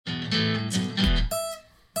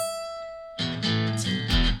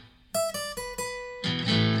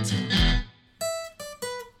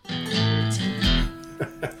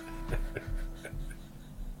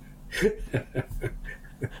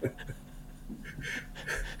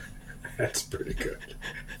That's pretty good.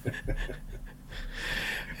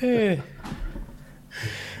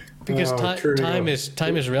 Because time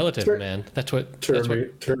is relative, man.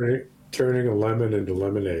 Turning a lemon into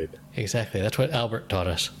lemonade. Exactly. That's what Albert taught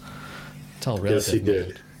us. It's all relative. Yes, he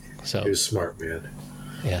did. So he was a smart man.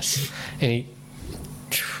 Yes, and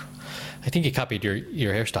I think he copied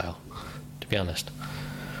your hairstyle. To be honest.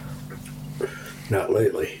 Not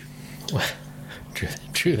lately.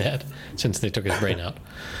 True that. Since they took his brain out.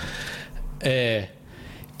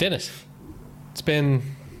 Dennis, it's been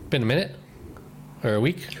a minute or a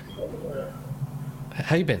week.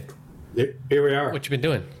 How you been? Here we are. What you been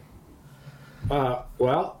doing?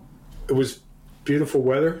 Well, it was beautiful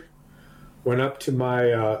weather. Went up to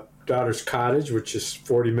my daughter's cottage, which is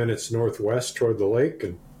 40 minutes northwest toward the lake,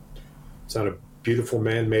 and it's on a beautiful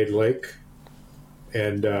man-made lake.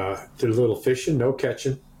 And did a little fishing, no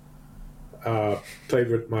catching. Played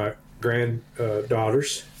with my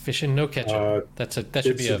granddaughters. Fishing, no catching. That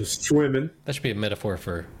should be swimming. That should be a metaphor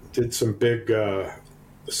for. Did some big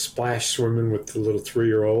splash swimming with the little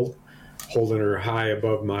 3-year-old, holding her high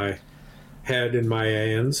above my head in my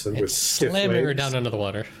hands, and with slamming her down under the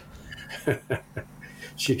water.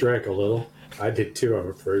 She drank a little. I did too, I'm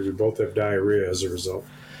afraid. We both have diarrhea as a result.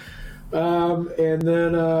 And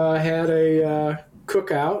then I had a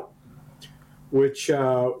cookout, which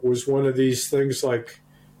was one of these things like,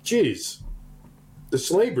 geez,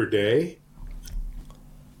 this Labor Day,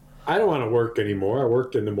 I don't want to work anymore. I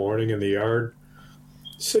worked in the morning in the yard.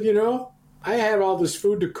 Said, I had all this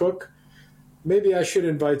food to cook. Maybe I should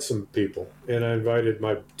invite some people. And I invited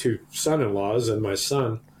my 2 son-in-laws and my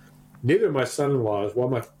son. Neither of my son-in-laws, well,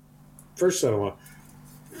 my first son-in-law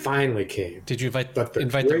finally came. Did you invite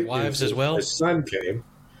their wives as well? My son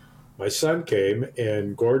came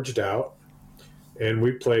and gorged out, and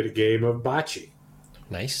we played a game of bocce.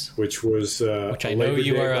 Nice. Which was which I know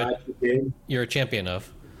you're a champion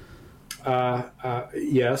of.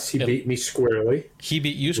 Yes, he beat me squarely. He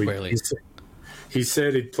beat you squarely. He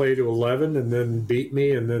said he'd play to 11 and then beat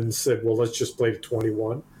me, and then said, well, let's just play to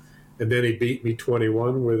 21. And then he beat me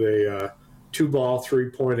 21 with a 2-ball,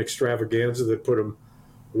 3-point extravaganza that put him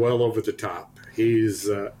well over the top. He's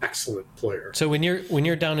an excellent player. So when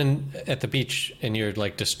you're down at the beach and you're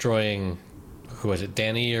like destroying, who was it,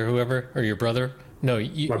 Danny or whoever, or your brother? No,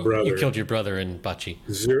 my brother. You killed your brother in bocce.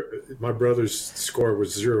 My brother's score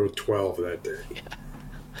was 0-12 that day. Yeah.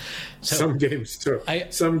 So some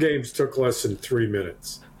games took less than 3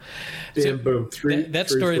 minutes. Boom, that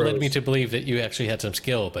story led me to believe that you actually had some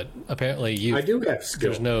skill, but apparently I do have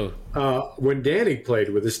skill. There's no. When Danny played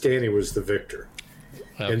with us, Danny was the victor,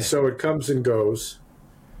 okay. And so it comes and goes,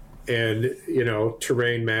 and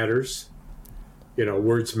terrain matters.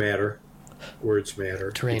 Words matter. Words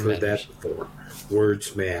matter. Terrain You've heard matters. that before.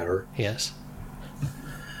 Words matter. Yes.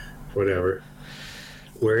 Whatever.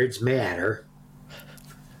 Words matter.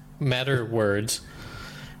 Matter words.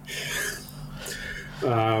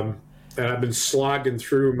 And I've been slogging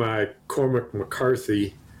through my Cormac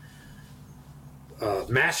McCarthy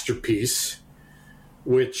masterpiece,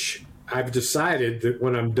 which I've decided that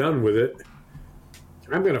when I'm done with it,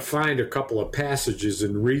 I'm going to find a couple of passages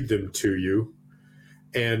and read them to you.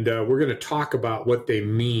 And we're going to talk about what they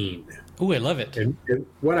mean. Ooh, I love it. And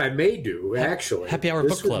what I may do, actually, Happy Hour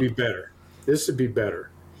Book Club. This would be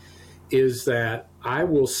better, is that I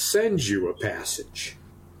will send you a passage.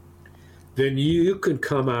 Then you can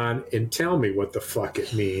come on and tell me what the fuck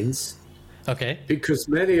it means. Okay. Because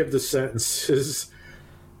many of the sentences,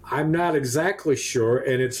 I'm not exactly sure,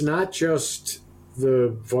 and it's not just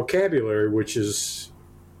the vocabulary, which is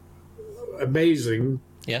amazing,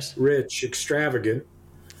 yes, rich, extravagant,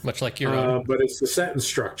 much like your own, but it's the sentence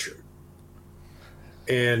structure.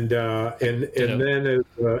 And then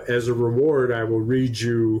as a reward, I will read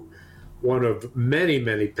you one of many,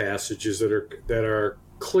 many passages that are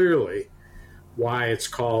clearly why it's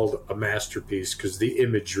called a masterpiece, because the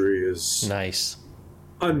imagery is nice,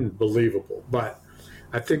 unbelievable. But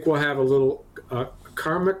I think we'll have a little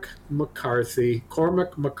Cormac McCarthy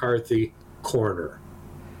corner.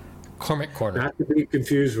 Cormac corner. Not to be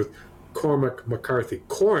confused with Cormac McCarthy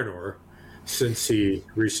coroner, since he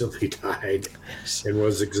recently died and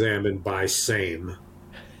was examined by SAME,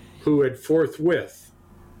 who had forthwith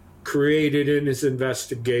created in his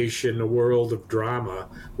investigation a world of drama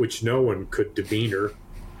which no one could demeanor,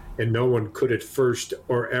 and no one could at first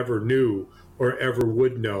or ever knew or ever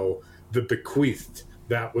would know the bequeathed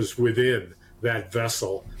that was within that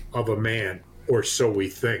vessel of a man, or so we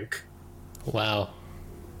think. Wow.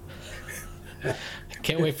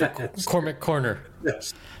 Can't wait for Cormac Corner.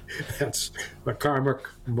 Yes. That's McCormick,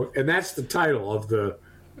 and that's the title of the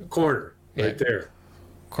corner right there.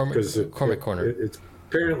 Cormac Corner. It's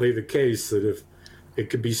apparently the case that if it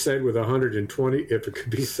could be said with 120, if it could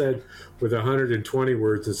be said with 120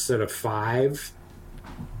 words instead of 5,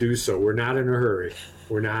 do so. We're not in a hurry.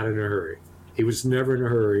 We're not in a hurry. He was never in a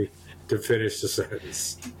hurry to finish the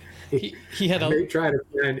sentence. He had I may try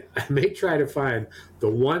to find the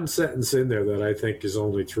one sentence in there that I think is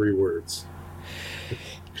only 3 words.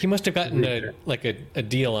 He must have gotten a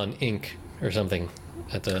deal on ink or something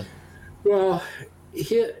at the. Well,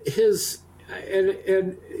 his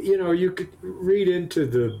and you could read into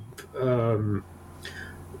the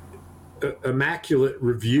immaculate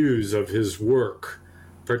reviews of his work,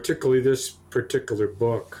 particularly this particular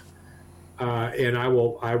book. And I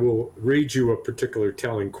will read you a particular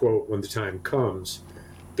telling quote when the time comes,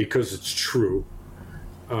 because it's true,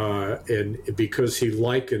 and because he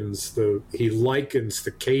likens the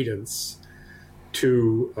cadence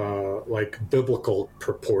to like biblical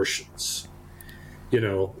proportions.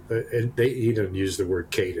 And he doesn't use the word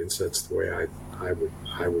cadence. That's the way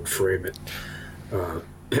I would frame it.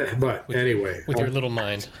 But anyway, with your little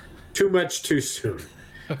mind, too much too soon.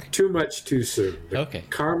 Okay. Too much too soon. Okay.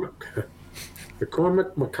 The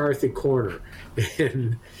Cormac McCarthy Corner,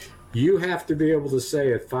 and you have to be able to say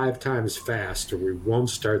it 5 times fast, or we won't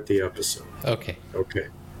start the episode. Okay. Okay.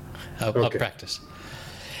 I'll practice.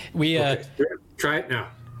 Try it now.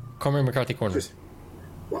 Cormac McCarthy Corner.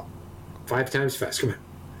 Well, 5 times fast. Come on.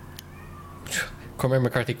 Cormac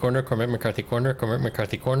McCarthy Corner. Cormac McCarthy Corner. Cormac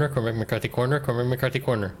McCarthy Corner. Cormac McCarthy Corner. Cormac McCarthy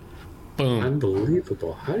Corner. Boom.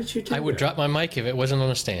 Unbelievable. How did you do that? I would drop my mic if it wasn't on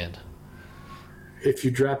a stand. If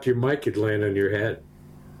you dropped your mic, it'd land on your head.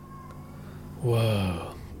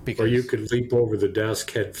 Whoa. Or you could leap over the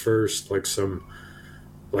desk head first, like some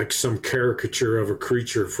caricature of a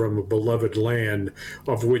creature from a beloved land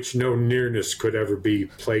of which no nearness could ever be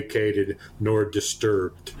placated nor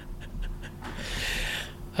disturbed.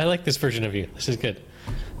 I like this version of you. This is good.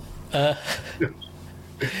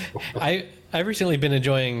 I've recently been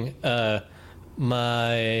enjoying at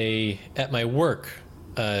my work,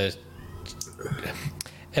 at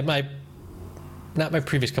my not my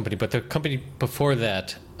previous company, but the company before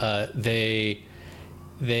that, they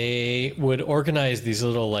would organize these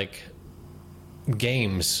little like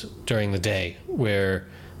games during the day where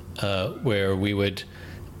we would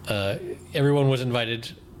everyone was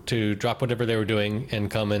invited to drop whatever they were doing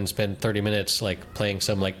and come and spend 30 minutes like playing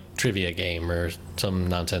some like trivia game or some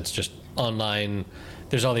nonsense, just online.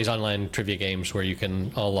 There's all these online trivia games where you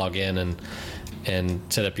can all log in and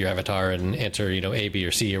set up your avatar and answer, A, B,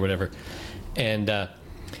 or C or whatever. But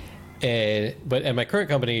at my current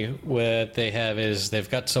company, what they have is they've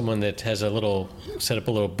got someone that has set up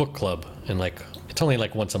a little book club, and like it's only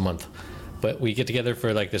like once a month, but we get together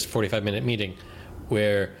for like this 45-minute meeting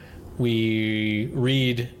where we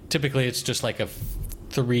read. Typically, it's just like a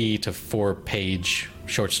 3 to 4 page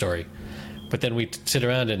short story, but then we sit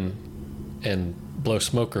around and blow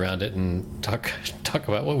smoke around it and talk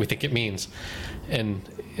about what we think it means, and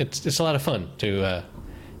it's a lot of fun to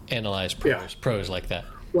analyze prose like that.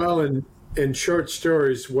 Well, and short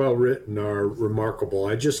stories well written are remarkable.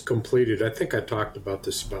 I just completed, I think I talked about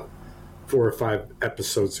this about 4 or 5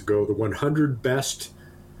 episodes ago, the 100 best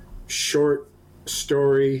short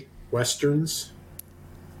story westerns.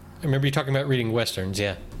 I remember you talking about reading westerns,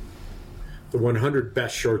 yeah. The 100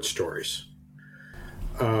 best short stories.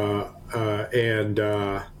 And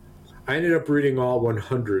I ended up reading all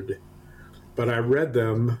 100, but I read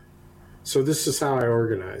them. So this is how I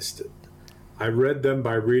organized it. I read them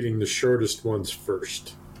by reading the shortest ones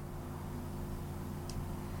first.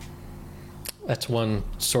 That's one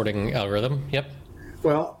sorting algorithm. Yep.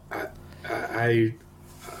 Well, I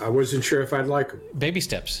wasn't sure if I'd like them. Baby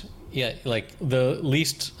steps. Yeah, like the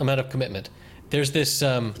least amount of commitment. There's this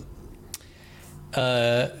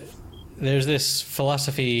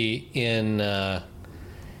philosophy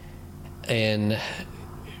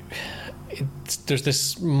there's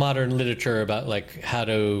this modern literature about like how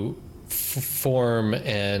to form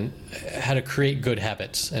and how to create good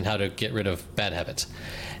habits and how to get rid of bad habits.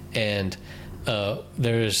 And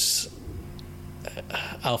there's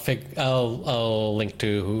I'll link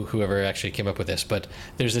to whoever actually came up with this, but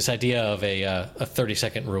there's this idea of a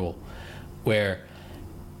 30-second rule where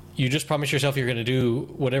you just promise yourself you're going to do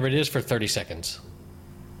whatever it is for 30 seconds.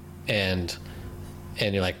 And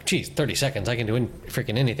you're like, geez, 30 seconds, I can do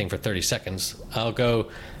freaking anything for 30 seconds. I'll go,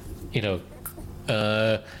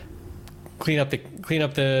 clean up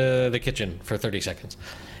the kitchen for 30 seconds.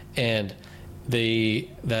 And the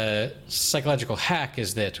psychological hack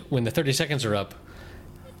is that when the 30 seconds are up,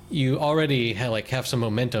 you already have some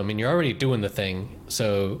momentum and you're already doing the thing.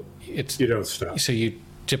 So you don't stop. So you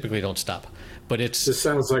typically don't stop. But This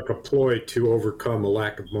sounds like a ploy to overcome a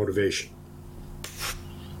lack of motivation.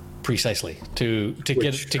 Precisely to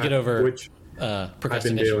get over which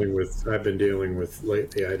procrastination. I've been dealing with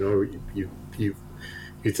lately. I know you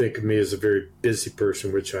think of me as a very busy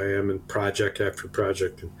person, which I am, in project after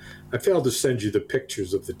project. And I failed to send you the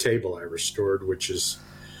pictures of the table I restored, which is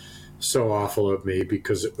so awful of me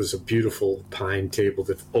because it was a beautiful pine table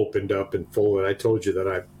that opened up and folded. I told you that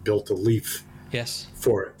I built a leaf Yes.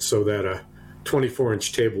 for it so that a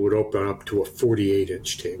 24-inch table would open up to a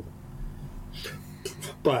 48-inch table.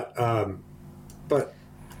 But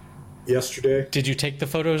yesterday... Did you take the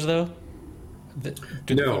photos, though?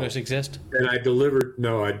 Do the photos exist? And I delivered...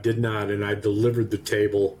 No, I did not. And I delivered the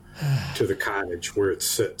table to the cottage where it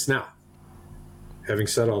sits. Now, having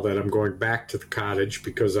said all that, I'm going back to the cottage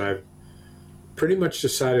because I've pretty much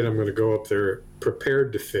decided I'm going to go up there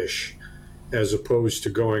prepared to fish as opposed to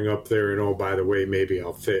going up there and, oh, by the way, maybe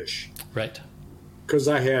I'll fish. Right. Because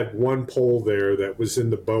I had one pole there that was in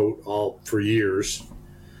the boat all for years,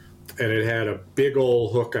 and it had a big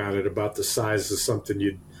old hook on it about the size of something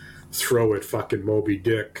you'd throw at fucking Moby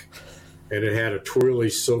Dick, and it had a twirly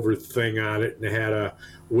silver thing on it, and it had a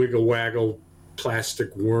wiggle-waggle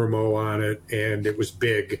plastic wormo on it, and it was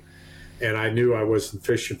big, and I knew I wasn't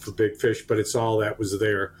fishing for big fish, but it's all that was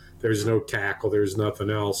there. There's no tackle. There's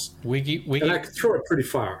nothing else. Wiggy, and I could throw it pretty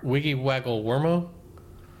far. Wiggy Waggle Wormo?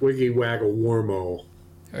 Wiggy Waggle Wormo.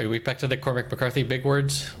 Are we back to the Cormac McCarthy big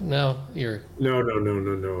words? No, you're...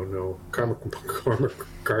 No. Cormac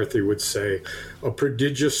McCarthy would say, a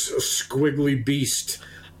prodigious squiggly beast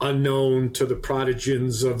unknown to the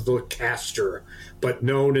prodigians of the caster, but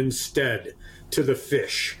known instead to the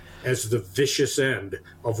fish as the vicious end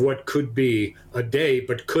of what could be a day,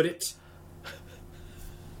 but could it?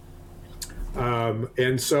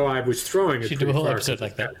 And so I was throwing it. Should do a whole episode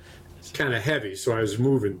like that. It's kind of heavy, so I was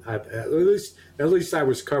moving. At least I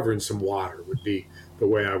was covering some water would be the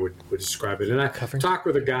way I would describe it. And I talked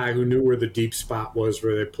with a guy who knew where the deep spot was,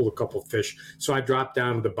 where they pull a couple fish. So I dropped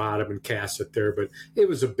down to the bottom and cast it there, but it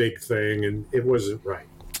was a big thing, and it wasn't right.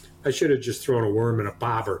 I should have just thrown a worm and a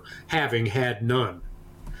bobber, having had none.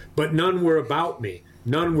 But none were about me.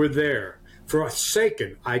 None were there. For a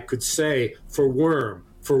second, I could say, for worm,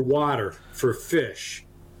 for water, for fish.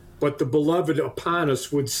 But the beloved upon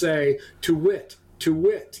us would say, to wit, to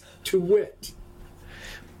wit, to wit.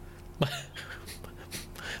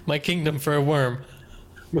 My kingdom for a worm.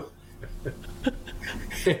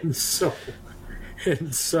 And so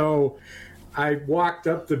I walked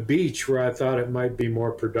up the beach where I thought it might be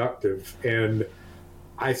more productive, and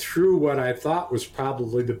I threw what I thought was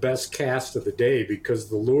probably the best cast of the day because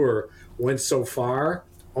the lure went so far,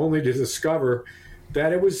 only to discover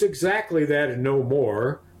that it was exactly that and no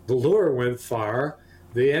more. The lure went far.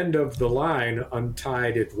 The end of the line,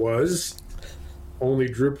 untied it was, only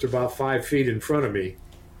drooped about 5 feet in front of me.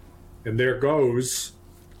 And there goes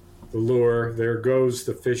the lure. There goes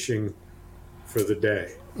the fishing for the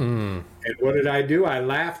day. And what did I do? I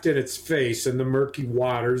laughed in its face in the murky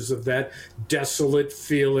waters of that desolate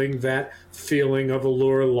feeling, that feeling of a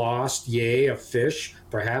lure lost, yea, a fish,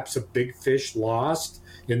 perhaps a big fish lost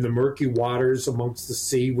in the murky waters amongst the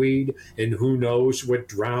seaweed, and who knows what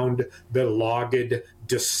drowned, belogged,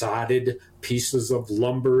 desodded pieces of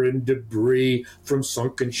lumber and debris from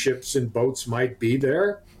sunken ships and boats might be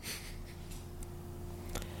there.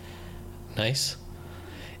 Nice.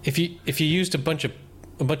 If you used a bunch of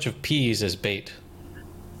peas as bait,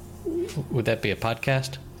 would that be a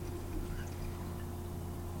podcast?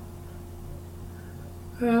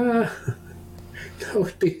 No,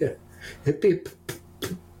 it'd be a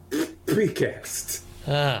precast.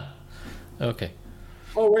 Ah, okay.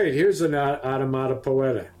 Oh wait, here's an automata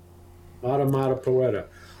poeta. Automata poeta.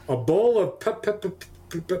 A bowl of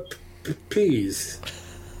peas.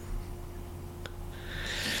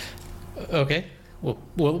 Okay,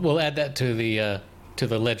 we'll add that to the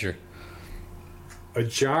ledger. A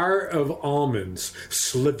jar of almonds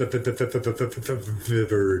slivered.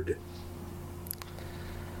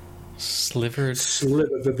 Slivered.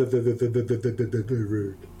 Slivered.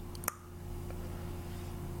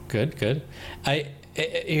 Good.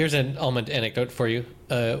 Here's an almond anecdote for you.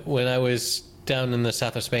 When I was down in the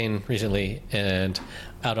south of Spain recently and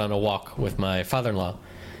out on a walk with my father-in-law,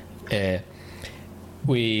 there's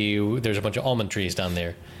a bunch of almond trees down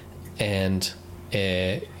there, and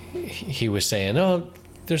he was saying, "Oh,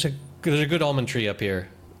 there's a good almond tree up here,"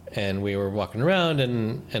 and we were walking around,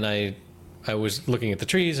 and I was looking at the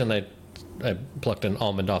trees, and I plucked an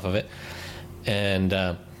almond off of it, and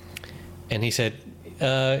he said,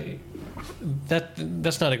 "That's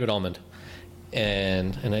not a good almond,"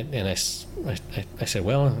 I said,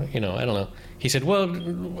 well, I don't know. He said, well,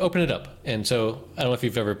 open it up. And so I don't know if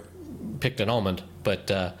you've ever picked an almond, but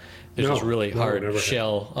there's this really hard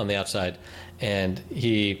shell on the outside, and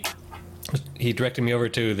he directed me over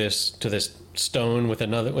to this stone with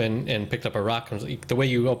another and picked up a rock. And the way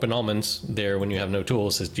you open almonds there when you have no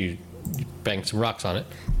tools is you bang some rocks on it.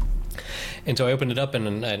 And so I opened it up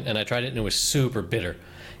and I tried it, and it was super bitter.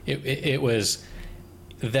 It was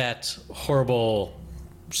that horrible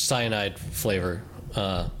cyanide flavor.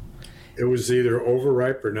 It was either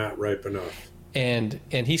overripe or not ripe enough. And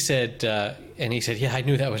he said, yeah, I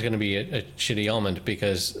knew that was going to be a shitty almond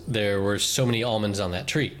because there were so many almonds on that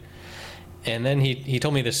tree. And then he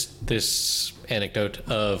told me this anecdote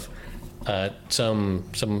of some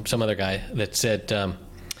other guy that said,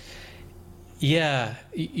 yeah,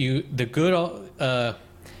 the good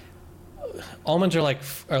almonds are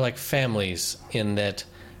like families, in that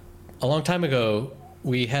a long time ago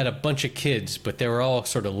we had a bunch of kids, but they were all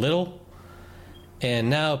sort of little. And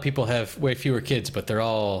now people have way fewer kids, but they're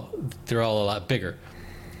all a lot bigger.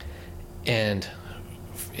 And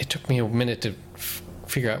it took me a minute to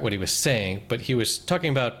figure out what he was saying, but he was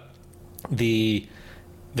talking about the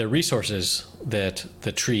resources that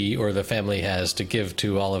the tree or the family has to give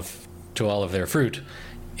to all of their fruit.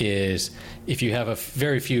 Is if you have a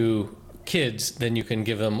very few kids, then you can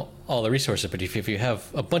give them all the resources. But if you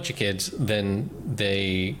have a bunch of kids, then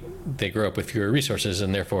they grow up with fewer resources,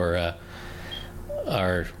 and therefore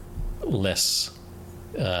are less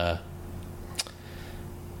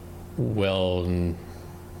well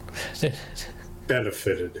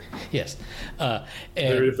benefited. Yes,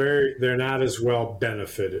 they're not as well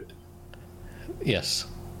benefited. Yes,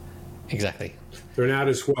 exactly. They're not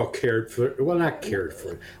as well cared for. Well, not cared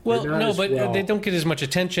for. Well, no, but they don't get as much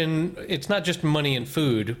attention. It's not just money and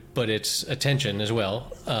food, but it's attention as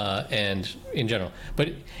well, and in general. But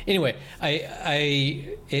anyway,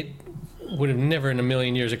 it would have never in a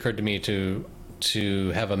million years occurred to me to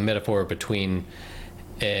have a metaphor between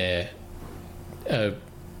that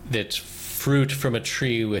fruit from a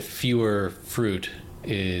tree with fewer fruit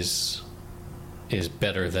is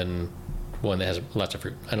better than one that has lots of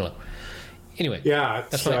fruit. I don't know. Anyway, yeah,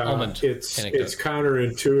 that's my almond it's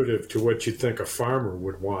counterintuitive to what you'd think a farmer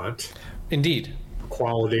would want. Indeed.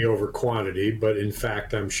 Quality over quantity, but in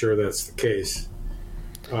fact, I'm sure that's the case.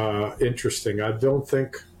 Interesting. I don't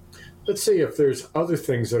think... Let's see if there's other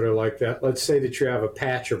things that are like that. Let's say that you have a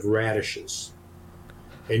patch of radishes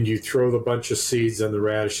and you throw the bunch of seeds on the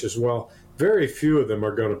radishes. Well, very few of them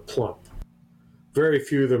are going to plump. Very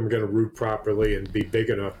few of them are going to root properly and be big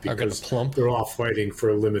enough because they're all fighting for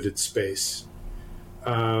a limited space.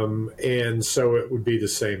 And so it would be the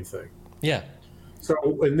same thing. Yeah.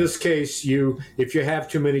 So in this case, if you have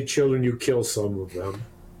too many children, you kill some of them.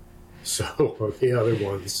 So the other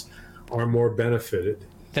ones are more benefited.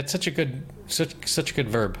 That's such a good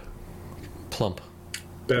verb. Plump.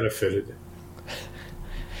 Benefited.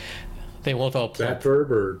 They won't all plump. That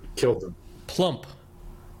verb or killed them? Plump.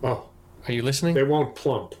 Oh. Are you listening? They won't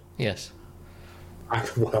plump. Yes.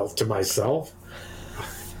 Well, to myself,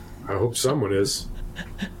 I hope someone is.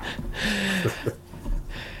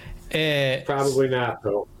 Probably not,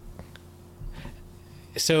 though.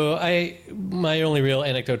 So my only real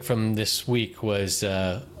anecdote from this week was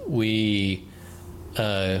we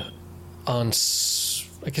on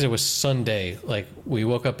I guess it was Sunday. Like we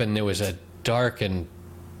woke up and it was a dark and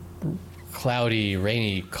cloudy,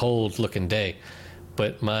 rainy, cold-looking day.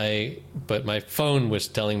 But my phone was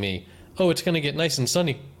telling me, oh, it's going to get nice and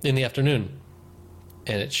sunny in the afternoon.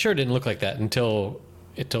 And it sure didn't look like that until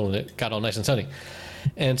it got all nice and sunny.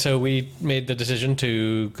 And so we made the decision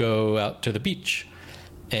to go out to the beach.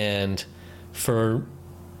 And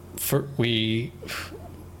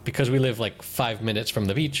because we live like 5 minutes from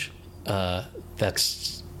the beach,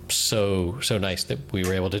 that's so nice that we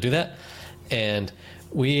were able to do that. And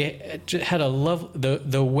we had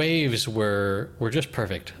the waves were just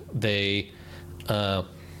perfect. The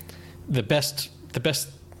best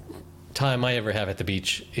time I ever have at the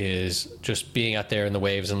beach is just being out there in the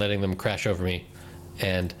waves and letting them crash over me.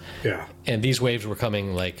 And these waves were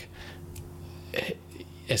coming like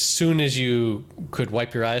as soon as you could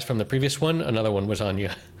wipe your eyes from the previous one, another one was on you.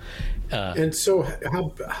 And so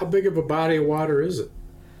how big of a body of water is it?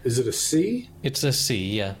 Is it a sea? It's a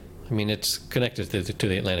sea, yeah. I mean, it's connected to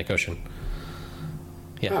the Atlantic Ocean.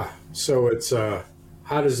 Yeah. So it's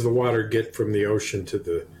how does the water get from the ocean to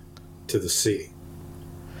the sea?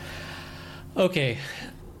 Okay,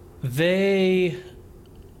 the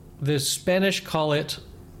Spanish call it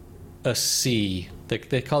a sea.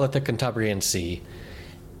 They call it the Cantabrian Sea,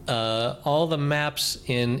 all the maps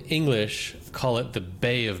in English call it the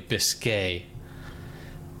Bay of Biscay,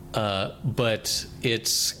 but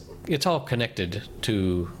it's all connected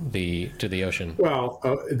to the ocean. Well,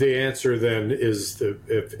 the answer then is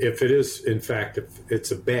if it is, in fact, if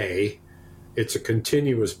it's a bay, it's a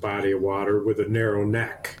continuous body of water with a narrow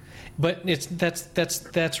neck. But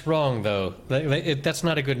that's wrong though. That's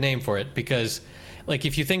not a good name for it, because, like,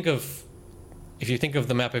 if you think of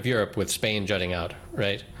the map of Europe with Spain jutting out,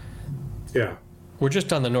 right? Yeah. We're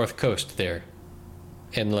just on the north coast there,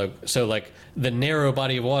 and so the narrow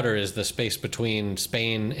body of water is the space between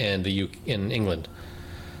Spain and in England.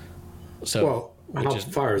 So, well, how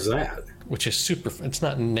far is that? Which is super. It's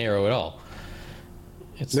not narrow at all.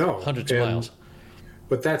 It's hundreds of miles.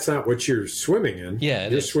 But that's not what you're swimming in. Yeah,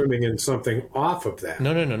 you're swimming in something off of that.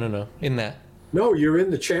 No. In that. No, you're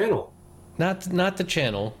in the channel. Not the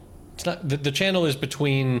channel. It's not the channel is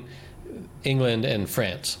between England and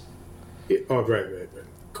France. Right.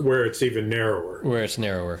 Where it's even narrower. Where it's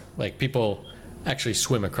narrower. Like, people actually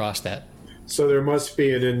swim across that. So there must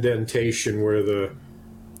be an indentation where the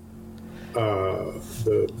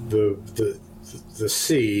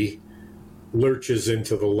sea lurches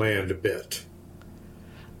into the land a bit.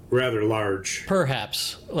 Rather large.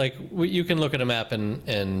 Perhaps. Like, you can look at a map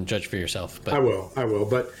and judge for yourself. But I will.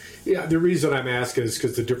 But yeah, the reason I'm asking is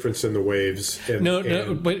because the difference in the waves.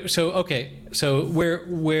 No. But so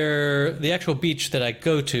where the actual beach that I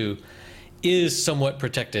go to is somewhat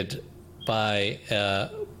protected by a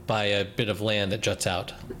bit of land that juts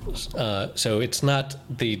out. So it's not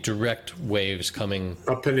the direct waves coming.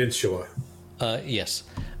 A peninsula. Yes.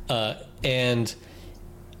 And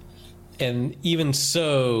even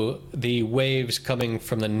so, the waves coming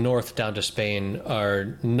from the north down to Spain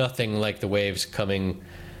are nothing like the waves coming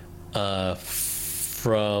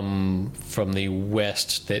from the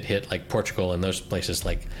west that hit, like, Portugal and those places.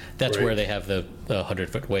 Like, that's right. Where they have the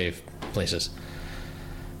 100-foot wave places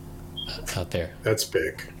out there. That's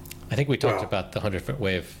big. I think we talked about the 100-foot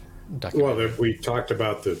wave documentary. Well, we talked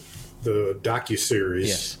about the docuseries,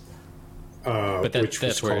 yes. Which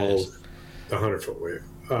was called the 100-foot wave.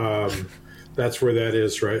 That's where that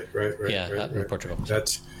is, right? Yeah, right. In Portugal.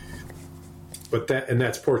 That's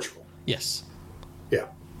Portugal. Yes. Yeah.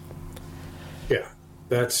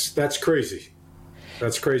 That's crazy.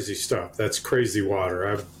 That's crazy stuff. That's crazy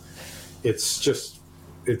water. It's just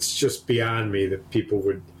beyond me that people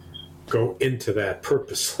would go into that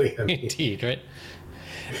purposely. I mean, indeed, right?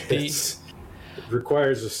 It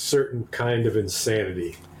requires a certain kind of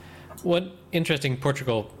insanity. One interesting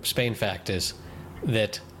Portugal-Spain fact is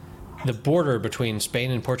that the border between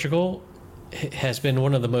Spain and Portugal has been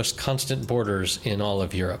one of the most constant borders in all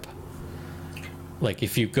of Europe. Like,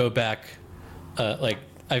 if you go back, like,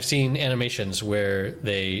 I've seen animations where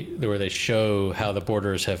they show how the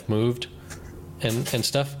borders have moved and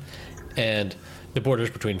stuff, and the borders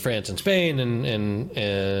between France and Spain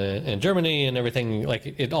and Germany and everything,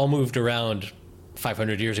 like, it all moved around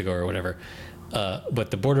 500 years ago or whatever.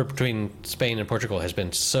 But the border between Spain and Portugal has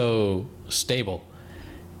been so stable,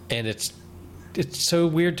 and it's so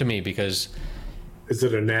weird to me because... Is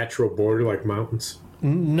it a natural border like mountains?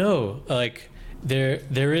 No, like,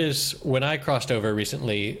 there is. When I crossed over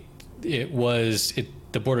recently, the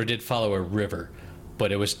border did follow a river,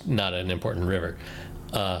 but it was not an important river.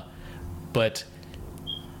 But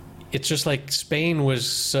it's just like Spain was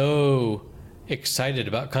so excited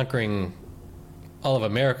about conquering all of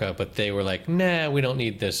America, but they were like, nah, we don't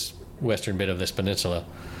need this western bit of this peninsula.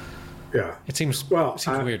 Yeah. It seems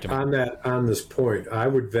weird to me. On this point, I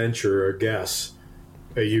would venture a guess.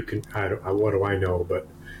 What do I know? But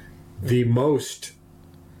the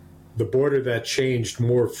border that changed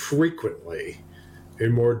more frequently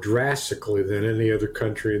and more drastically than any other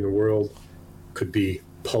country in the world could be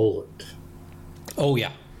Poland. Oh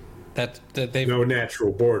yeah, that they've no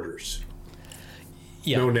natural borders.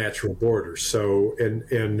 Yeah. No natural borders. So,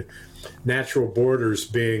 and natural borders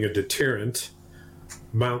being a deterrent,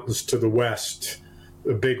 mountains to the west,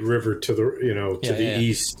 a big river to the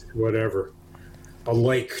east, whatever, a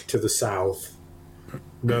lake to the south,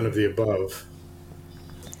 none of the above.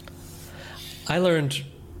 I learned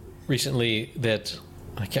recently that,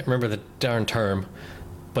 I can't remember the darn term,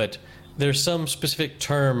 but there's some specific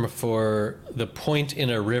term for the point in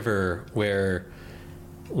a river where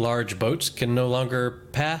large boats can no longer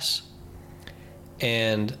pass,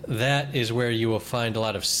 and that is where you will find a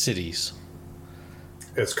lot of cities.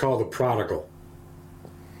 It's called the prodigal.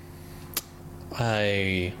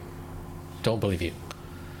 I don't believe you.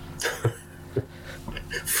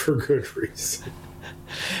 For good reason.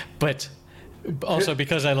 But Also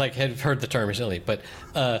because I had heard the term recently, but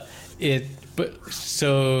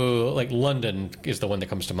so like London is the one that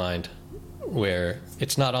comes to mind, where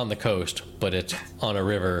it's not on the coast, but it's on a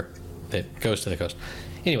river that goes to the coast.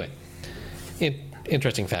 Anyway,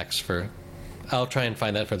 interesting facts for. I'll try and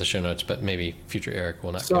find that for the show notes, but maybe future Eric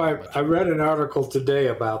will not. So I read an article today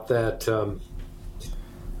about that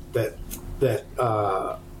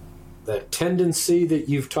that tendency that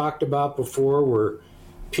you've talked about before, where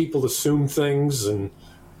people assume things and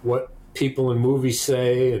what people in movies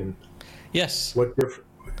say and yes,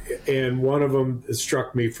 and one of them that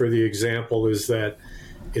struck me for the example is that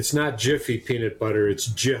it's not Jiffy peanut butter, it's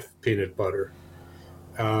Jif peanut butter.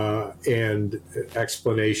 And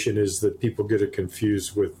explanation is that people get it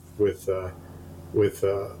confused with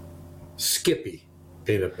Skippy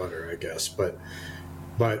peanut butter, I guess. But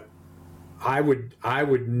I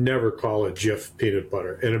would never call it Jif peanut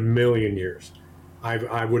butter in a million years.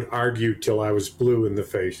 I would argue till I was blue in the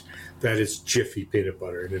face that it's Jiffy peanut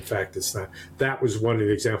butter, and in fact, it's not. That was one of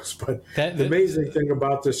the examples. But the amazing thing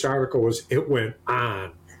about this article was it went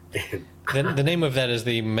on. And the name of that is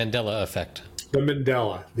the Mandela effect. The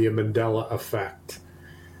Mandela effect,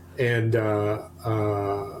 and the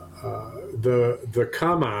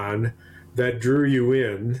come on that drew you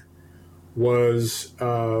in was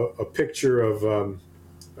a picture of a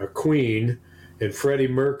Queen and Freddie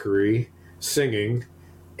Mercury singing,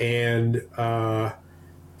 and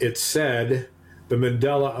it said the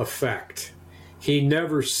Mandela effect. He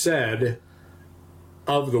never said,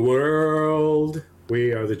 "Of the world,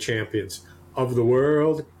 we are the champions." Of the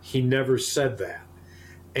world, he never said that.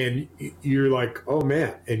 And you're like, oh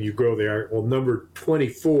man, and you go there. Well, number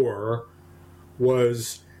 24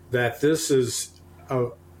 was that this is a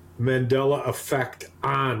Mandela effect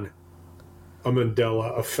on a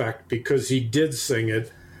Mandela effect, because he did sing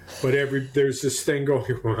it, but there's this thing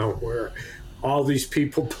going around where all these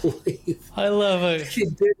people believe I love it. He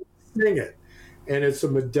did sing it. And it's a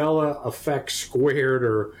Mandela effect squared,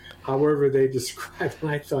 or however they describe it. And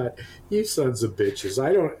I thought, you sons of bitches.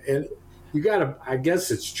 And you gotta, I guess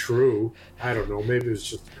it's true. I don't know. Maybe it's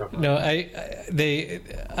just a couple. No,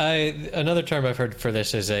 another term I've heard for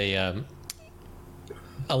this is a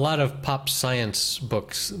lot of pop science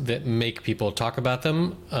books that make people talk about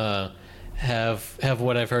them have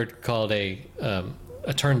what I've heard called a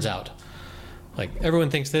turns out. Like, everyone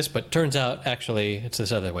thinks this, but turns out actually it's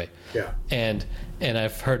this other way. Yeah. And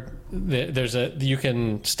I've heard you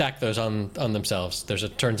can stack those on themselves. There's a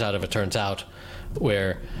turns out of a turns out,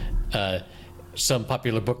 where some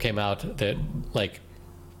popular book came out that, like,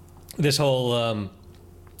 this whole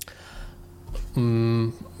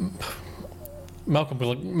Malcolm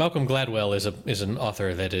Gladwell is an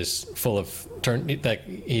author that is full of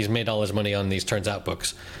he's made all his money on these turns out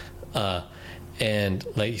books. And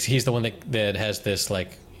like, he's the one that has this,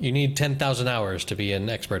 like, you need 10,000 hours to be an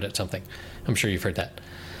expert at something. I'm sure you've heard that.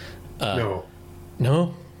 No.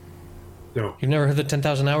 No? No. You've never heard the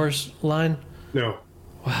 10,000 hours line? No.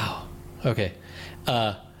 Wow. Okay.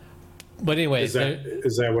 But anyway, what is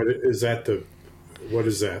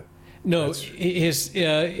that? No, he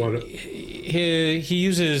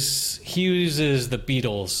uses the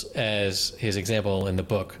Beatles as his example in the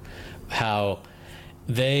book. How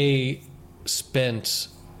they spent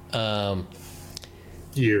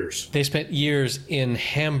years. They spent years in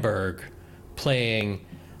Hamburg playing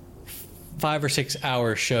 5 or 6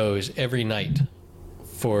 hour shows every night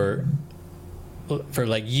for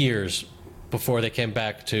like years before they came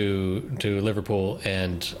back to Liverpool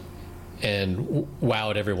and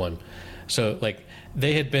wowed everyone. So, like,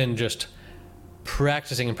 they had been just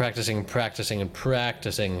practicing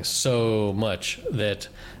so much that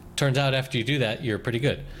turns out after you do that, you're pretty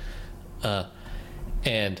good.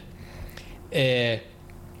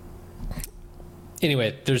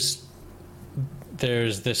 Anyway, there's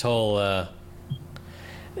this whole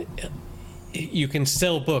you can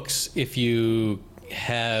sell books if you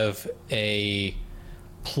have a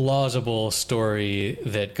plausible story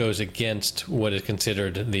that goes against what is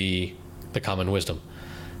considered the common wisdom,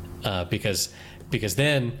 because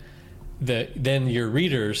then your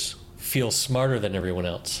readers feel smarter than everyone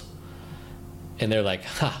else, and they're like,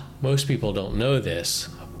 most people don't know this,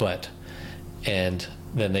 but and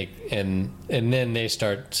then they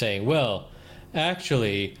start saying, well,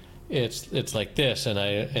 actually it's like this,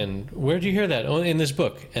 and where did you hear that? Oh, in this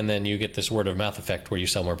book. And then you get this word of mouth effect where you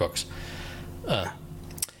sell more books,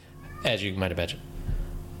 as you might imagine.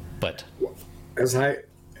 But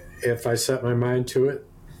if I set my mind to it,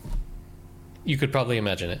 you could probably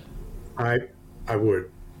imagine it. I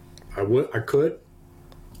could.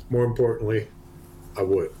 More importantly, I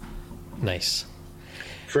would. Nice.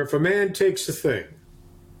 For if a man takes a thing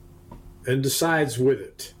and decides with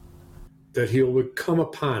it that he will come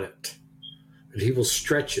upon it, and he will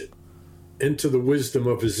stretch it into the wisdom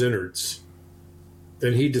of his innards,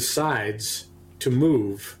 then he decides to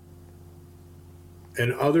move,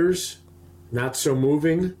 and others, not so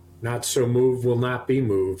moving, not so moved, will not be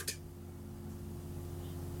moved.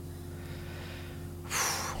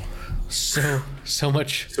 So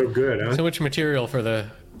much. So good, huh? So much material for the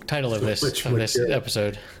title of this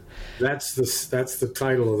episode. That's the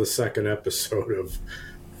title of the second episode of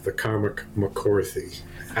the Cormac McCarthy.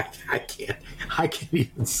 I can't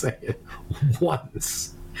even say it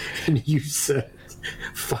once, and you said it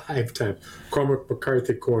 5 times. Cormac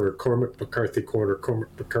McCarthy corner, Cormac McCarthy corner, Cormac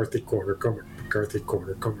McCarthy corner, Cormac McCarthy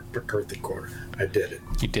corner, Cormac McCarthy corner. I did it.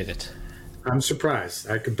 You did it. I'm surprised.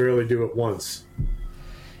 I could barely do it once.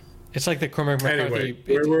 It's like the Cormac McCarthy.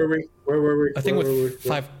 Anyway, where were we? I think with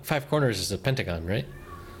five corners is a pentagon, right?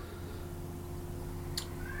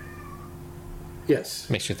 Yes.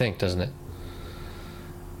 Makes you think, doesn't it?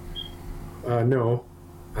 No.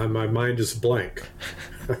 My mind is blank.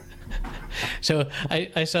 So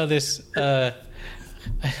I saw this. I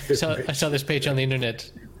saw this page on the internet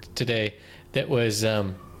today that was.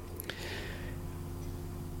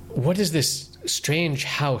 What is this strange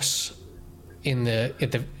house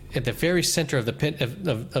at the very center of the pit of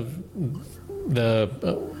the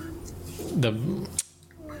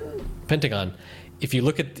Pentagon? If you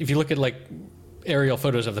look at like aerial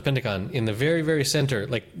photos of the Pentagon, in the very, very center,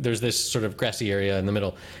 like there's this sort of grassy area in the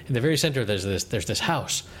middle. In the very center, there's this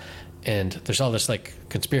house, and there's all this like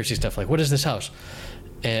conspiracy stuff. Like, what is this house?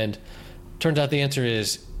 And turns out the answer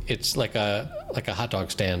is it's like a hot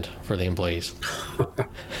dog stand for the employees.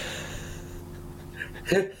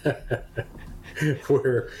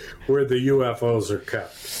 where the UFOs are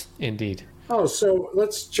kept. Indeed. Oh, so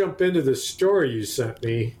let's jump into the story you sent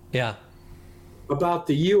me. Yeah. About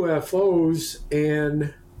the UFOs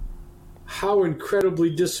and how incredibly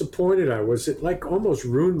disappointed I was. It like almost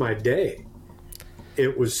ruined my day.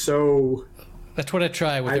 It was so... That's what I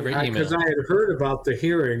try with every email. Because I had heard about the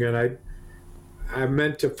hearing, and I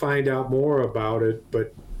meant to find out more about it,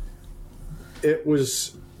 but it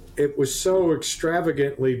was so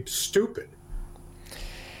extravagantly stupid.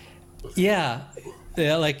 Yeah,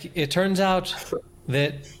 like it turns out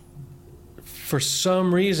that for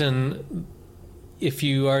some reason, if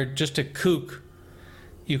you are just a kook,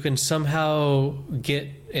 you can somehow get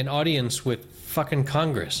an audience with fucking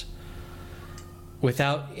Congress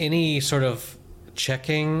without any sort of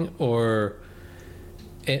checking or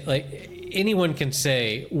like anyone can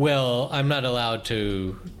say, well, I'm not allowed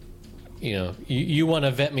to, you want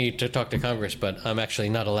to vet me to talk to Congress, but I'm actually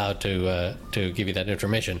not allowed to give you that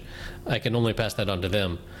information. I can only pass that on to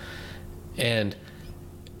them. And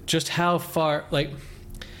just how far, like,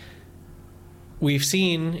 we've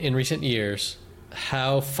seen in recent years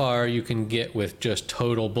how far you can get with just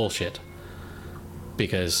total bullshit.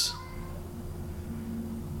 Because,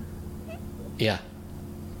 yeah,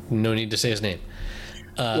 no need to say his name.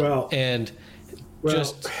 You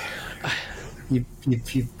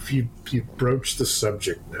broached the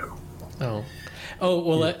subject now.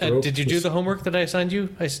 Oh, did you do the homework that I assigned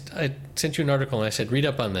you? I sent you an article and I said, read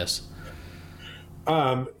up on this.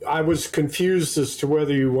 I was confused as to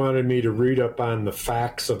whether you wanted me to read up on the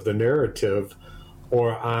facts of the narrative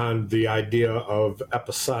or on the idea of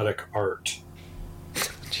episodic art.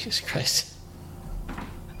 Jesus Christ.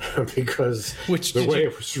 Because which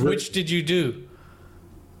did you do?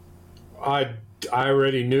 I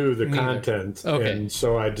already knew the content, okay. And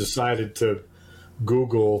so I decided to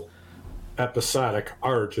Google episodic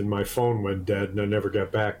art, and my phone went dead, and I never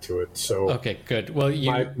got back to it. So okay, good. Well,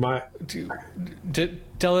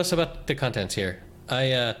 tell us about the contents here.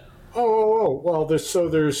 Well,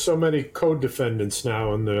 there's so many co-defendants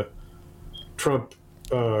now in the Trump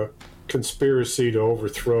conspiracy to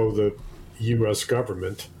overthrow the U.S.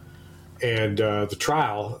 government, and the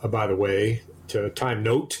trial, by the way, to time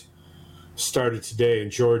note, started today in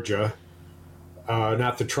Georgia.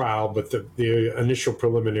 Not the trial, but the initial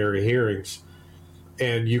preliminary hearings.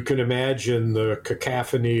 And you can imagine the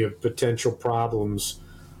cacophony of potential problems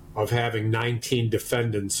of having 19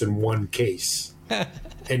 defendants in one case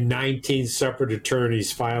and 19 separate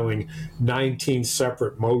attorneys filing 19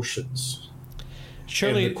 separate motions.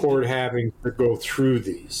 Surely, and the court having to go through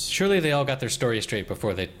these. Surely they all got their story straight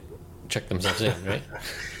before they checked themselves in, right?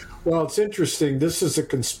 Well, it's interesting. This is a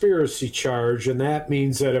conspiracy charge, and that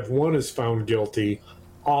means that if one is found guilty,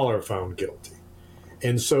 all are found guilty.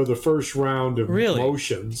 And so the first round of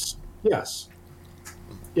motions, yes.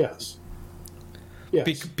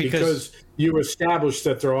 Because you establish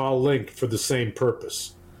that they're all linked for the same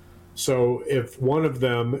purpose, So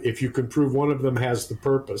if you can prove one of them has the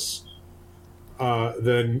purpose,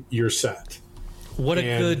 then you're set.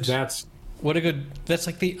 That's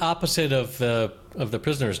like the opposite of the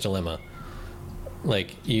prisoner's dilemma.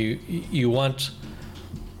 Like you want,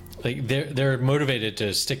 like they're motivated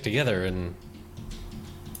to stick together and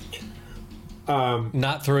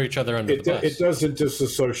not throw each other under the bus. It doesn't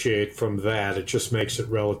disassociate from that. It just makes it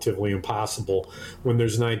relatively impossible when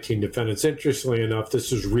there's 19 defendants. Interestingly enough,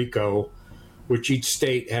 this is RICO, which each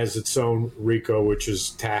state has its own RICO, which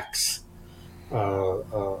is tax,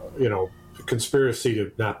 conspiracy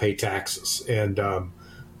to not pay taxes. And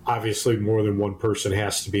obviously more than one person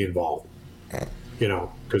has to be involved,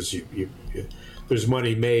 because there's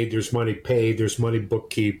money made, there's money paid, there's money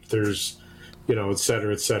bookkeep, there's, et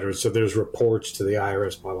cetera, et cetera. So there's reports to the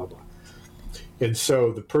IRS, blah, blah, blah. And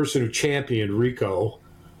so the person who championed RICO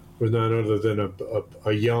was none other than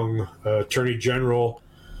a young attorney general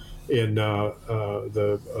in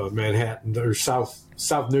the Manhattan or South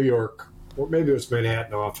New York, or maybe it was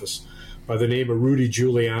Manhattan office, by the name of Rudy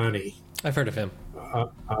Giuliani. I've heard of him.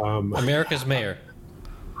 America's mayor.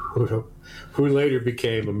 Who later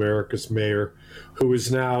became America's mayor, who is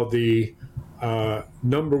now the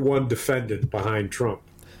number one defendant behind Trump.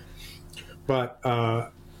 But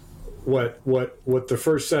what the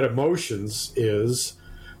first set of motions is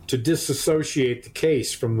to disassociate the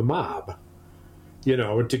case from the mob,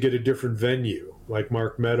 and to get a different venue. Like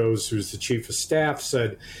Mark Meadows, who's the chief of staff,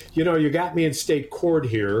 said, you got me in state court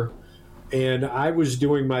here, and I was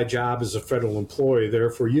doing my job as a federal employee,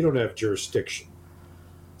 therefore you don't have jurisdiction.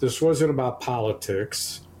 This wasn't about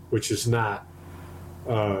politics, which is not,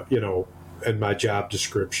 in my job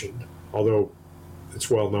description, although it's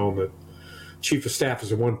well known that chief of staff is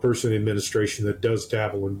the one person in the administration that does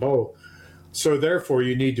dabble in both. So therefore,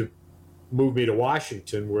 you need to move me to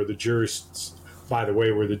Washington, where the jury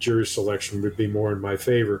selection would be more in my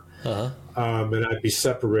favor, and I'd be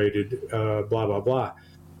separated, blah, blah, blah.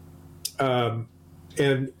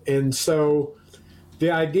 And so the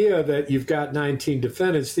idea that you've got 19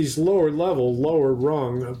 defendants, these lower level, lower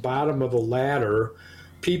rung, bottom of the ladder,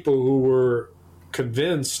 people who were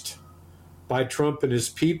convinced by Trump and his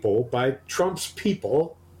people, by Trump's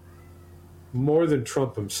people, more than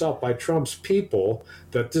Trump himself, by Trump's people,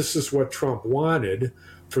 that this is what Trump wanted,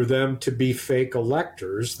 for them to be fake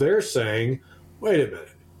electors. They're saying, wait a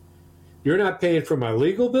minute, you're not paying for my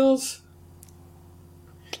legal bills?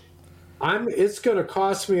 It's going to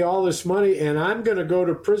cost me all this money, and I'm going to go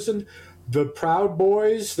to prison. The Proud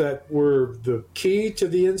Boys that were the key to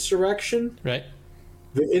the insurrection, right?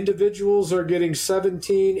 The individuals are getting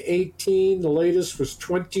 17, 18. The latest was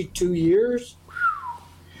 22 years.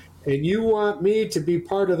 And you want me to be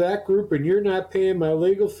part of that group, and you're not paying my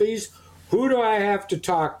legal fees? Who do I have to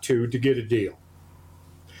talk to get a deal?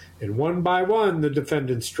 And one by one, the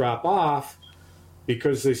defendants drop off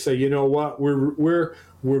because they say, you know what, we're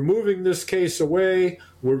moving this case away,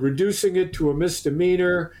 we're reducing it to a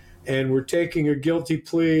misdemeanor, and we're taking a guilty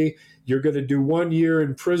plea. You're going to do 1 year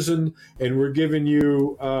in prison, and we're giving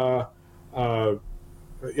you,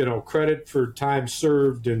 credit for time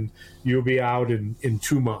served, and you'll be out in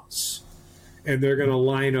 2 months. And they're going to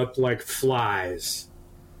line up like flies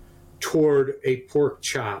toward a pork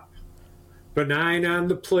chop, benign on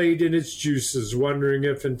the plate in its juices, wondering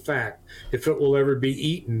if it will ever be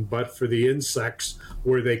eaten, but for the insects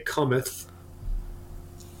where they cometh.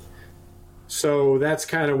 So that's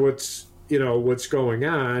kind of what's going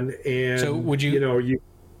on. And so would you,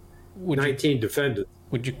 19 defendants.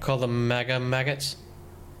 Would you call them MAGA maggots?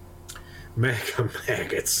 MAGA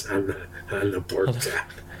maggots on the pork chop.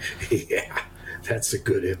 Yeah, that's a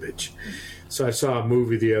good image. So I saw a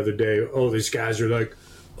movie the other day. Oh, these guys are like,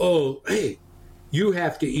 oh, hey, you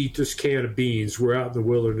have to eat this can of beans. We're out in the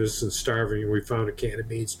wilderness and starving, and we found a can of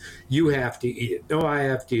beans. You have to eat it. No, I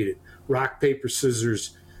have to eat it. Rock, paper,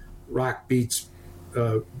 scissors. Rock beats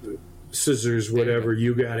scissors, whatever.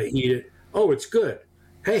 You got to eat it. Oh, it's good.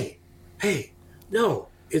 Hey, no,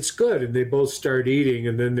 it's good. And they both start eating,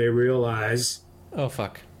 and then they realize, oh,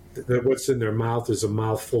 fuck, that what's in their mouth is a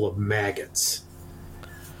mouthful of maggots.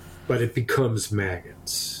 But it becomes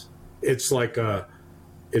maggots. It's like a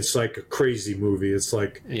crazy movie. It's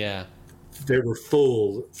like, yeah, they were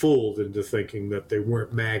fooled into thinking that they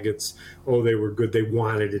weren't maggots. Oh, they were good. They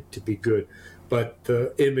wanted it to be good. But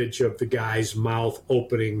the image of the guy's mouth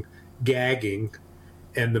opening, gagging,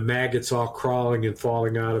 and the maggots all crawling and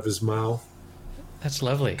falling out of his mouth. That's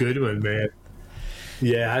lovely. Good one, man.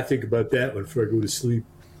 Yeah, I think about that one before I go to sleep.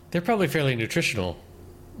 They're probably fairly nutritional,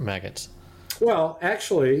 maggots. Well,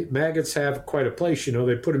 actually, maggots have quite a place.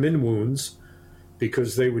 They put them in wounds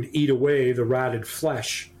because they would eat away the rotted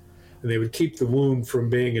flesh and they would keep the wound from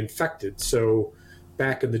being infected. So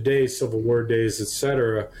back in the day, Civil War days,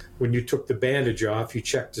 etc., when you took the bandage off, you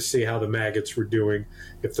checked to see how the maggots were doing.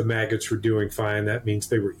 If the maggots were doing fine, that means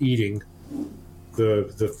they were eating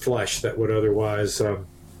the flesh that would otherwise,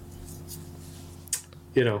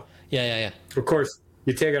 Yeah. Of course,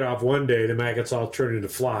 you take it off one day, the maggots all turn into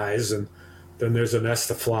flies, and then there's a nest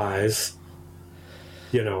of flies.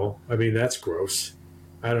 I mean, that's gross.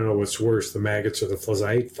 I don't know what's worse, the maggots or the flies.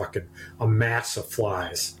 I ate fucking a mass of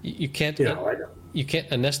flies. You can't. You can't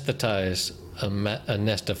anesthetize a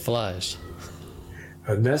nest of flies.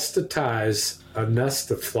 Anesthetize a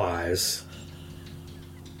nest of flies,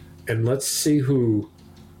 and let's see who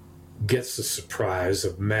gets the surprise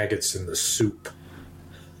of maggots in the soup.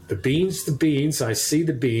 The beans, I see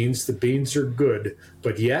the beans are good,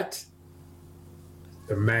 but yet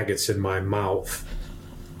the maggots in my mouth.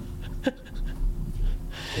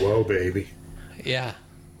 Whoa, baby. Yeah.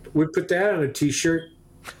 We put that on a t-shirt,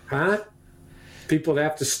 huh? People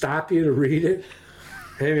have to stop you to read it.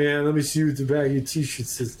 Hey man, let me see what the back of your t-shirt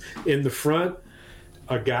says. In the front,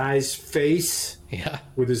 a guy's face,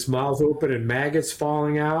 with his mouth open and maggots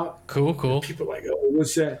falling out. Cool. And people are like, oh,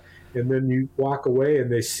 what's that? And then you walk away and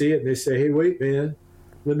they see it and they say, hey, wait, man,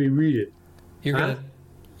 let me read it.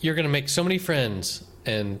 You're gonna make so many friends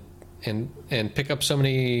and pick up so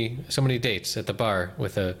many dates at the bar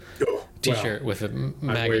with a t-shirt with a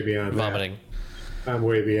maggot vomiting. I'm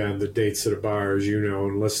way beyond the dates at a bar, as you know,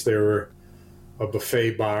 unless they were a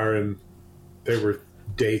buffet bar and they were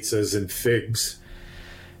dates as in figs.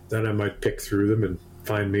 Then I might pick through them and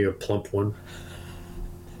find me a plump one.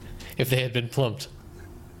 If they had been plumped.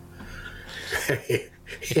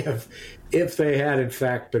 if they had in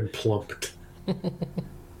fact been plumped.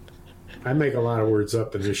 I make a lot of words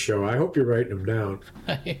up in this show. I hope you're writing them down.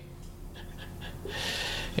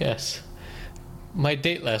 Yes. My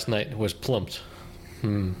date last night was plumped.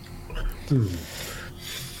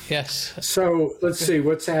 Yes. So let's see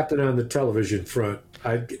what's happened on the television front.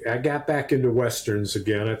 I got back into Westerns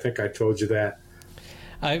again. I think I told you that.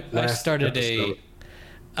 I started episode.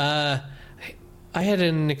 I had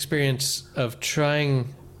an experience of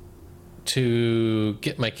trying to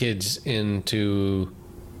get my kids into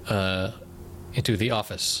The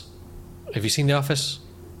Office. Have you seen The Office?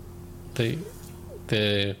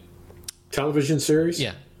 The television series?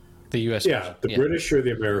 Yeah. The U.S. Yeah, version. British or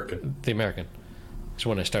the American? The American. That's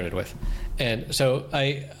one I started with. And so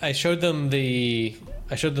I showed them the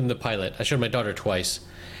pilot. I showed my daughter twice.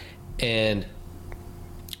 And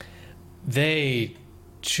they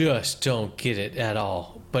just don't get it at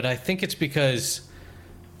all. But I think it's because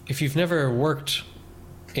if you've never worked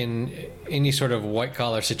in any sort of white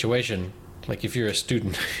collar situation, like if you're a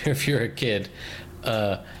student or if you're a kid,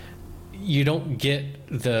 you don't get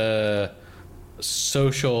the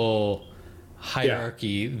social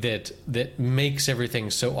hierarchy that makes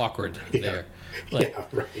everything so awkward there. Like,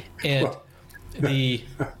 right. And the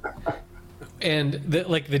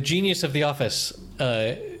genius of The Office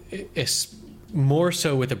is more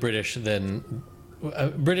so with the British than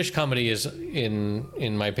British comedy is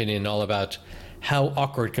in my opinion all about how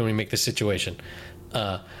awkward can we make the situation.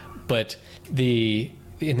 But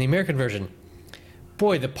in the American version,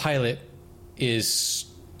 boy, the pilot is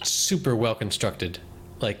super well constructed.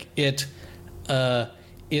 Like it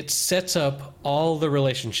sets up all the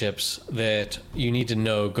relationships that you need to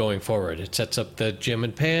know going forward. It sets up the Jim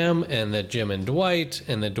and Pam and the Jim and Dwight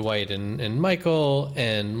and the Dwight and Michael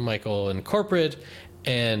and corporate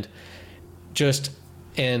and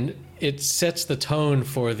it sets the tone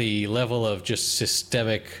for the level of just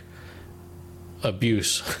systemic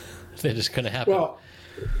abuse that is going to happen. Well,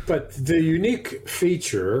 but the unique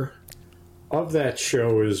feature of that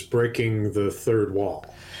show is breaking the third wall.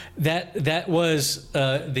 That was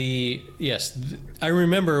yes. I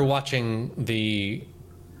remember watching the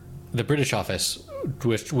British Office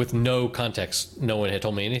with no context. No one had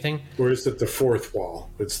told me anything. Or is it the fourth wall?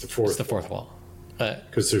 It's the fourth. It's the fourth wall.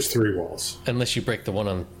 Because there's three walls. Unless you break the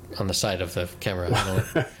one on the side of the camera.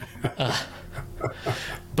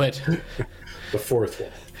 But the fourth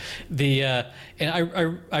wall.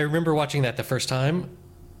 And I remember watching that the first time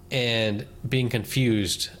and being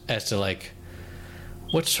confused as to like,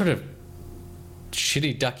 what sort of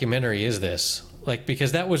shitty documentary is this? Like,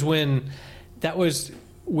 because that was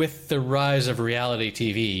with the rise of reality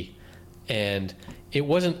TV, and it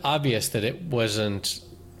wasn't obvious that it wasn't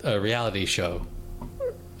a reality show,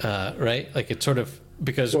 right? Like it sort of,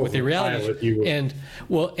 because with the reality and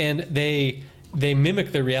they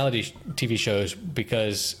mimic the reality TV shows,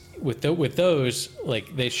 because with those,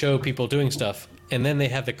 like they show people doing stuff and then they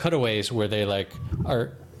have the cutaways where they like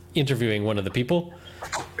are interviewing one of the people,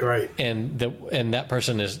 Right. and that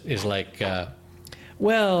person is like,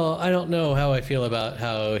 well, I don't know how I feel about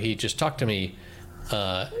how he just talked to me,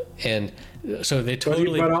 and so they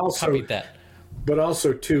totally copied that. But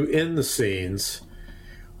also, too, in the scenes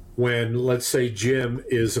when, let's say, Jim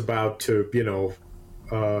is about to, they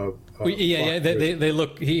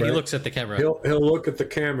look. He looks at the camera. He'll look at the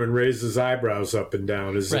camera and raise his eyebrows up and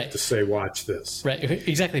down as if to say, "Watch this." Right.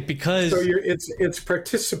 Exactly. Because so it's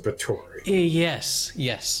participatory. Yes.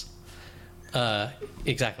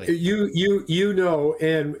 Exactly. You know,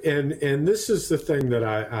 and this is the thing that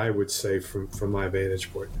I would say from my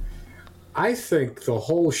vantage point. I think the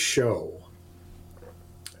whole show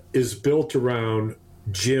is built around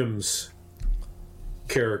Jim's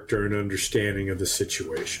character and understanding of the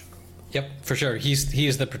situation. Yep, for sure. He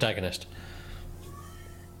is the protagonist.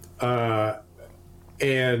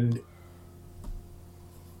 And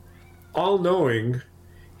all-knowing,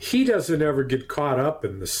 he doesn't ever get caught up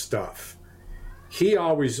in the stuff. He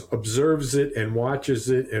always observes it and watches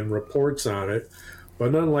it and reports on it.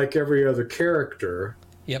 But unlike every other character,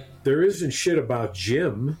 there isn't shit about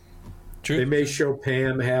Jim. True. They may show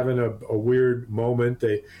Pam having a weird moment.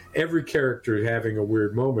 Every character having a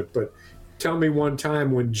weird moment. But tell me one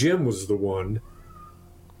time when Jim was the one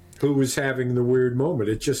who was having the weird moment.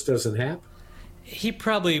 It just doesn't happen. He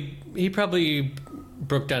probably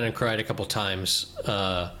broke down and cried a couple times,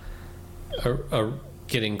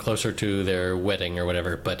 getting closer to their wedding or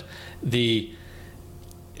whatever. But in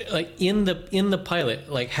the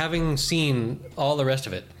pilot, like having seen all the rest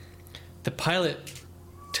of it, the pilot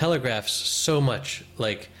telegraphs so much.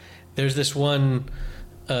 Like there's this one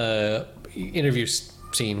interview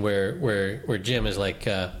scene where Jim is like,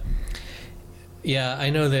 yeah, I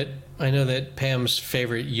know that Pam's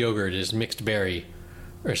favorite yogurt is mixed berry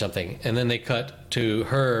or something, and then they cut to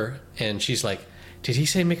her and she's like, did he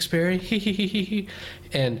say mixed berry?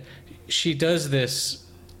 And she does this,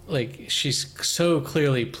 like she's so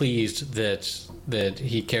clearly pleased that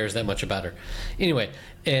he cares that much about her. Anyway,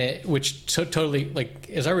 which so totally, like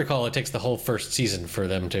as I recall, it takes the whole first season for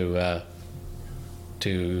them to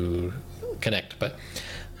connect. But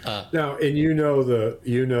now, and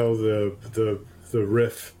the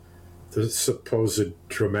riff, the supposed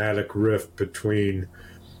dramatic riff between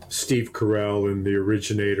Steve Carell and the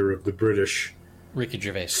originator of the British Ricky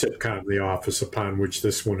Gervais sitcom The Office, upon which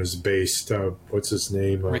this one is based. What's his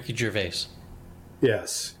name? Ricky Gervais.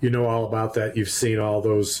 Yes, you know all about that. You've seen all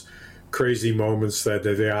those crazy moments that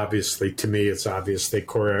they obviously, to me, it's obvious they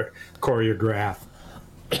choreograph.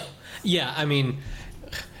 Yeah, I mean,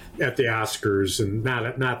 at the Oscars, and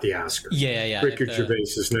not the Oscars. Yeah. Ricky Gervais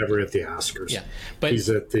is never at the Oscars. Yeah, but he's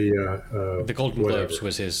at the Golden Globes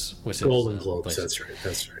was his Golden Globes. place.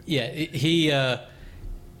 That's right. Yeah,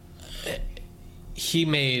 he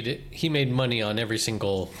made money on every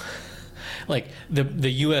single. Like the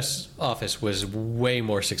U.S. office was way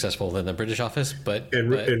more successful than the British office, but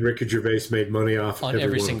Ricky Gervais made money off on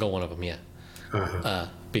every single one of them. Yeah,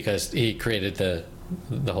 because he created the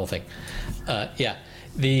whole thing. Yeah.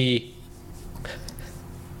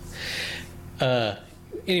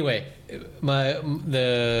 Anyway, my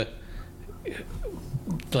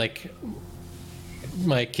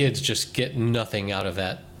kids just get nothing out of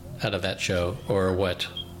that show or what,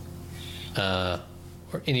 or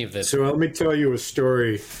any of this. So let me tell you a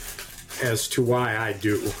story as to why I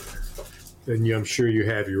do, and I'm sure you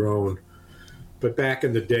have your own. But back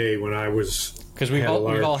in the day when I was, because we've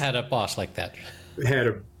all had a boss like that. Had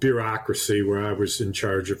a bureaucracy where I was in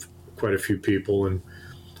charge of quite a few people, and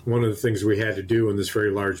one of the things we had to do in this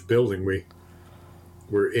very large building we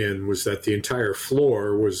were in was that the entire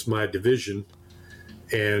floor was my division,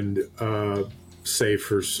 and there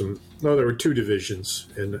were two divisions,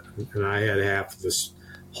 and I had half of this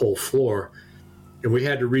whole floor, and we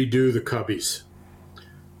had to redo the cubbies.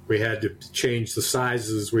 We had to change the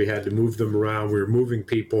sizes. We had to move them around. We were moving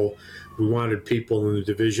people. We wanted people in the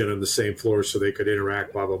division on the same floor so they could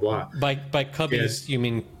interact, blah, blah, blah. By cubbies, you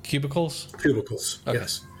mean cubicles? Cubicles, okay.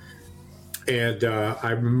 Yes. And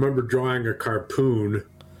I remember drawing a cartoon.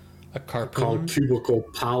 Called Cubicle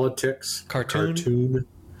Politics. Cartoon?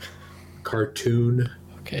 Cartoon.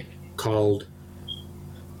 Okay. Called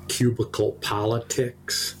Cubicle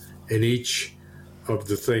Politics. And each of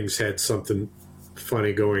the things had something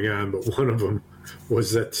funny going on, but one of them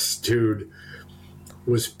was that this dude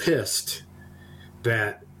was pissed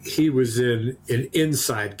that he was in an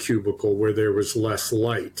inside cubicle where there was less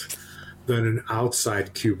light than an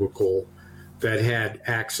outside cubicle that had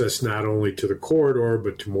access not only to the corridor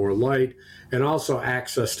but to more light and also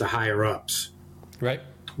access to higher ups. Right.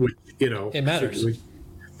 Which, it matters.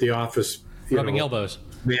 The office, rubbing elbows.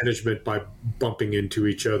 management by bumping into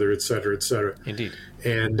each other, et cetera, et cetera. Indeed.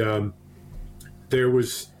 And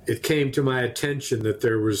it came to my attention that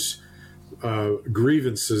there was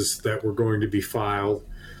grievances that were going to be filed,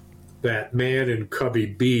 that man in Cubby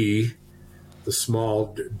B, the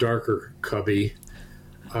small, darker Cubby,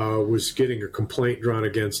 was getting a complaint drawn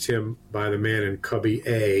against him by the man in Cubby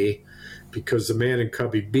A, because the man in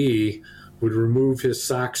Cubby B would remove his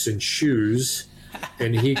socks and shoes,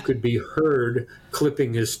 and he could be heard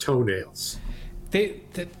clipping his toenails. They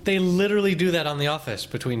literally do that on The Office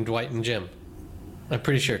between Dwight and Jim. I'm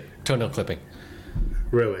pretty sure toenail clipping.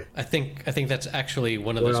 Really? I think that's actually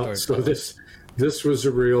one of the stories. So this was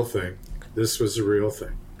a real thing. This was a real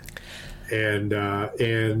thing.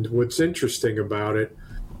 And what's interesting about it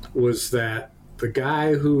was that the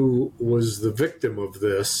guy who was the victim of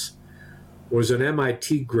this was an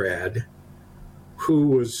MIT grad who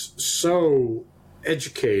was so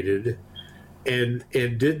educated and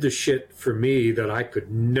did the shit for me that I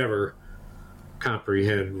could never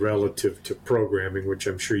comprehend relative to programming, which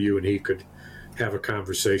I'm sure you and he could have a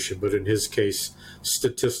conversation. But in his case,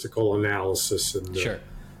 statistical analysis and the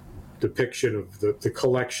depiction of the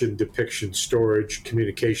collection, depiction, storage,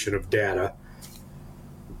 communication of data,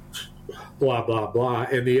 blah, blah, blah.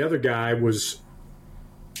 And the other guy was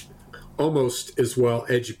almost as well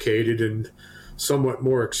educated and somewhat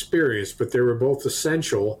more experienced, but they were both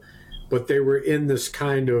essential, but they were in this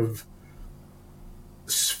kind of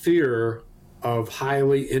sphere of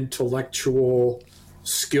highly intellectual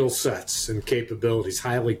skill sets and capabilities,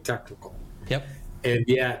 highly technical. Yep. And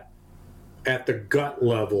yet, at the gut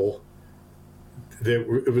level,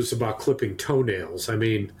 it was about clipping toenails. I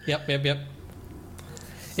mean... Yep.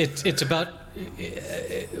 It's about,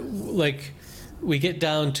 like, we get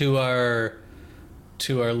down to our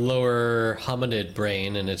lower hominid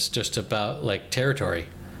brain, and it's just about, like, territory.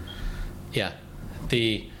 Yeah.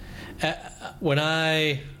 When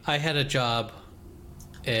I had a job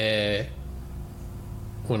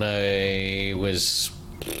when I was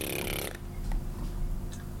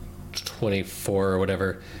 24 or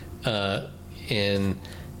whatever,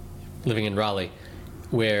 living in Raleigh,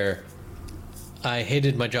 where I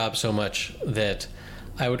hated my job so much that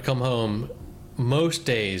I would come home most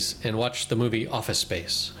days and watch the movie Office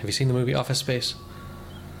Space. Have you seen the movie Office Space?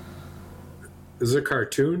 Is it a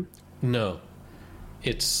cartoon? No.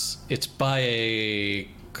 It's by a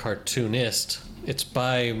cartoonist. It's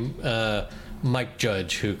by Mike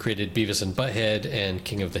Judge, who created Beavis and Butthead and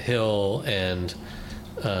King of the Hill and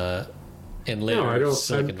later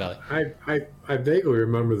Silicon Valley. I vaguely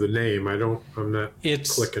remember the name. I'm not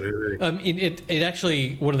clicking it. It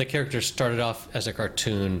actually, one of the characters started off as a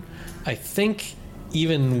cartoon. I think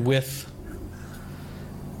even with...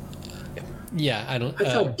 Yeah, I don't... I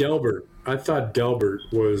thought Delbert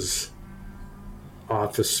was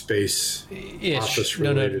Office Space. Office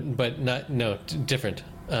related. Different.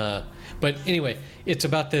 But anyway, it's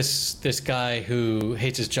about this guy who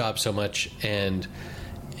hates his job so much and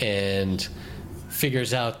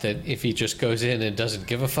figures out that if he just goes in and doesn't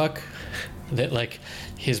give a fuck, that, like,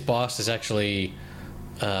 his boss is actually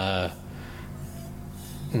not,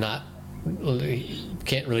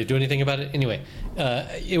 can't really do anything about it. Anyway,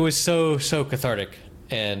 it was so cathartic,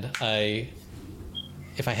 and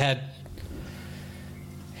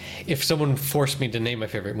if someone forced me to name my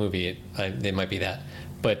favorite movie, it might be that.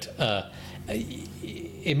 But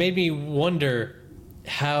it made me wonder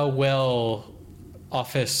how well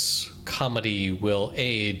Office comedy will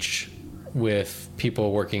age with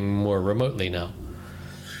people working more remotely now.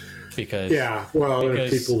 Because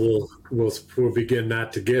people will begin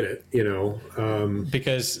not to get it,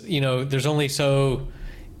 because there's only so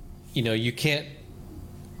you can't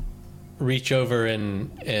reach over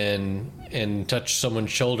and touch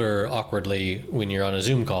someone's shoulder awkwardly when you're on a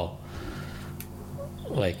Zoom call.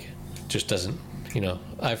 Like, just doesn't.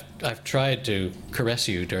 I've tried to caress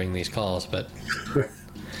you during these calls, but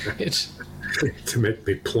it's to make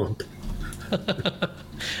me plump.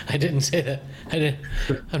 I didn't say that.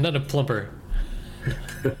 I'm not a plumper.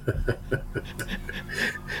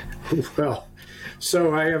 Well,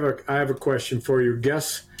 so I have a question for you.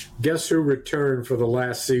 Guess who returned for the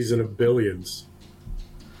last season of Billions?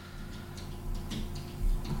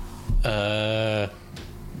 I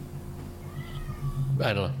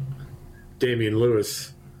don't know. Damian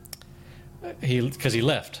Lewis. Because he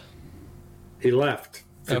left. He left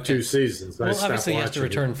for 2 seasons. Well, obviously he has to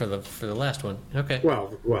return for the last one. Okay.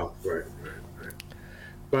 Well, right.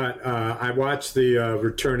 But I watched the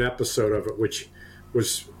return episode of it, which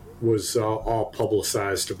was all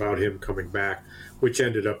publicized about him coming back, which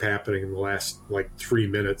ended up happening in the last 3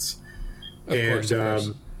 minutes. Of course.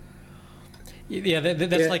 Yeah,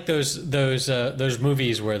 that's like those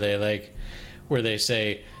movies where they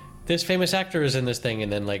say this famous actor is in this thing,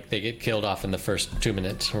 and then like they get killed off in the first 2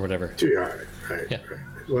 minutes or whatever. Yeah, right.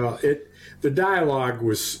 Well, the dialogue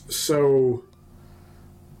was so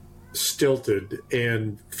stilted,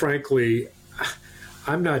 and frankly,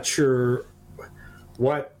 I'm not sure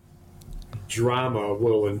what drama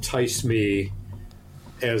will entice me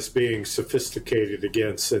as being sophisticated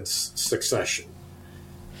again since Succession.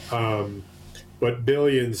 But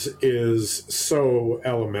Billions is so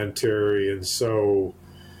elementary and so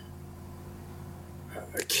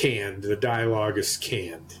canned. The dialogue is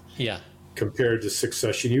canned. Yeah. Compared to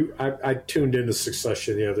Succession. I tuned into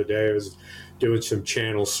Succession the other day. I was doing some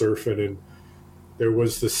channel surfing, and there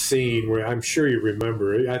was the scene where I'm sure you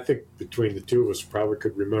remember. I think between the two of us probably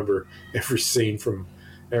could remember every scene from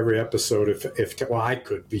every episode. If well, I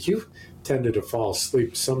could, but you tended to fall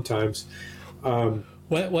asleep sometimes.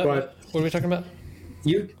 What are we talking about?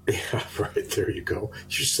 Yeah, right, there you go.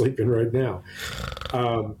 You're sleeping right now.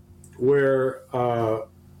 Where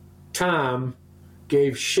Tom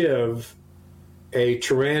gave Shiv a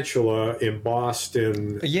tarantula embossed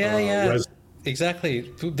in exactly,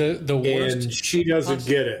 the worst, and she doesn't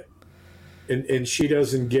get it, and she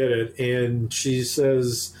doesn't get it, and she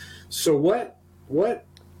says, so what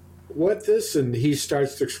this, and he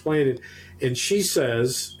starts to explain it, and she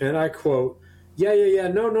says, and I quote, no,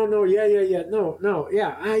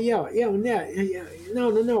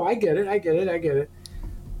 I get it.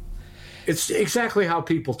 It's exactly how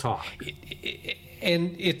people talk.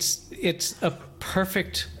 And it's a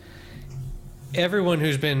perfect. Everyone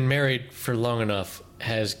who's been married for long enough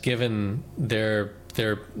has given their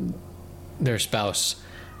spouse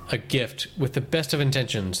a gift with the best of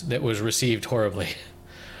intentions that was received horribly.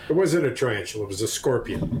 It wasn't a tarantula; it was a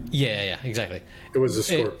scorpion. Yeah, exactly. It was a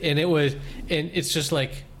scorpion, and it's just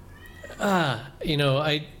like, I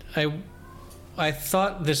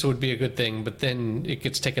thought this would be a good thing, but then it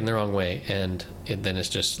gets taken the wrong way, and then it's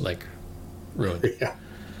just like ruined. Yeah.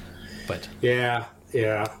 But yeah.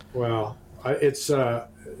 Well, it's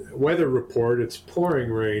weather report. It's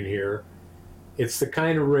pouring rain here. It's the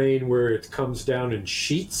kind of rain where it comes down in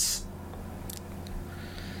sheets.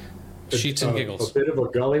 Sheets and giggles. A bit of a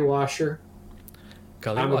gully washer.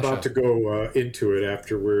 I'm about to go into it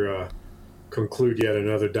after we conclude yet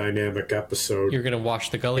another dynamic episode. You're going to wash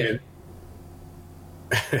the gully?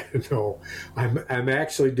 No, I'm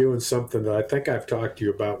actually doing something that I think I've talked to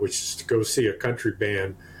you about, which is to go see a country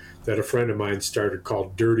band that a friend of mine started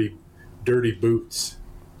called Dirty Boots.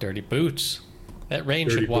 Dirty Boots. That rain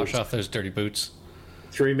should wash off those dirty boots.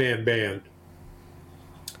 3-man band.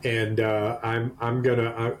 And I'm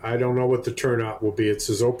gonna. I don't know what the turnout will be. It's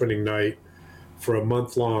his opening night for a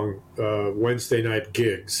month-long Wednesday night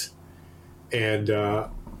gigs, and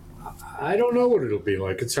I don't know what it'll be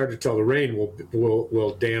like. It's hard to tell. The rain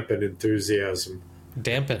will dampen enthusiasm.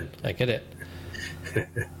 Dampen. I get it.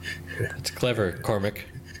 That's clever, Cormac.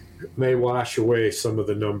 May wash away some of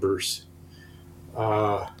the numbers.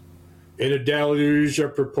 In a deluge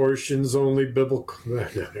of proportions only biblical. No,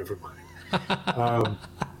 never mind.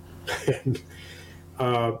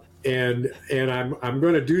 And I'm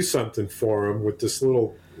going to do something for him with this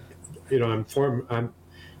little, I'm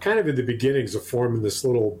kind of in the beginnings of forming this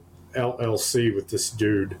little LLC with this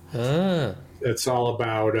dude. It's all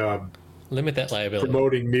about limit that liability,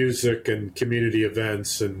 promoting music and community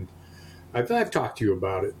events, and I've talked to you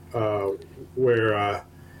about it, where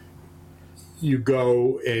you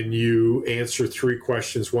go and you answer 3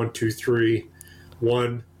 questions, 1, 2, 3.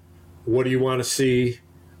 1, what do you want to see?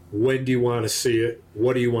 When do you want to see it?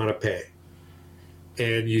 What do you want to pay?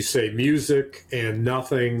 And you say music and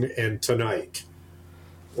nothing and tonight.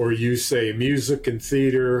 Or you say music and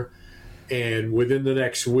theater and within the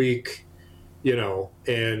next week,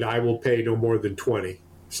 and I will pay no more than 20,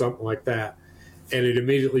 something like that. And it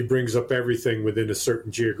immediately brings up everything within a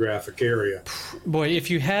certain geographic area. Boy, if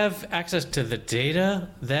you have access to the data,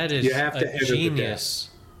 that is a genius.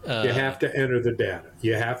 You have to enter the data.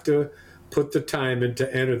 You have to put the time in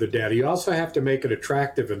to enter the data. You also have to make it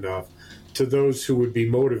attractive enough to those who would be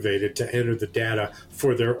motivated to enter the data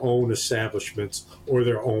for their own establishments or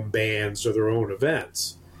their own bands or their own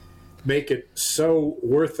events. Make it so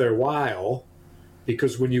worth their while,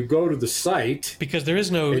 because when you go to the site, because there is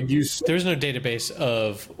no database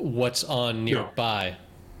of what's on nearby.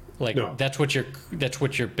 That's what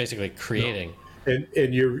you're basically creating. No.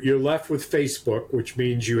 And you're left with Facebook, which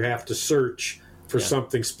means you have to search for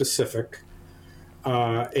something specific.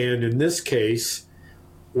 And in this case,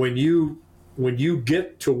 when you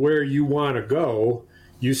get to where you want to go,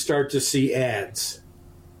 you start to see ads.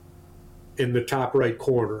 in the top right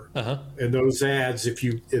corner. And those ads, if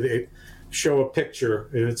they show a picture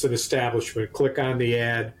and it's an establishment, click on the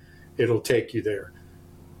ad, it'll take you there.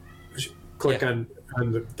 Click on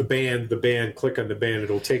the band, click on the band,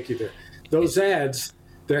 it'll take you there. Those ads,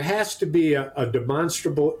 there has to be a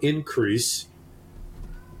demonstrable increase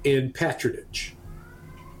in patronage.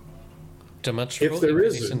 Demonstrable if there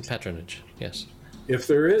increase isn't, in patronage, yes. If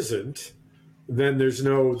there isn't, then there's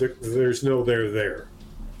no there,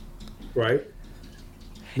 right?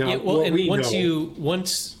 Now, once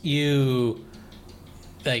you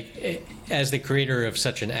like, as the creator of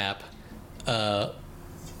such an app,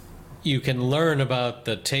 you can learn about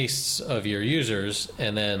the tastes of your users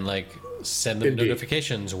and then like send them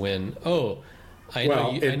notifications when I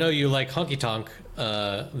know you like honky tonk.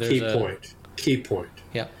 Key point.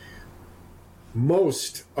 Yeah.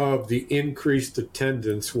 Most of the increased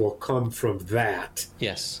attendance will come from that.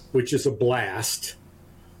 Yes. Which is a blast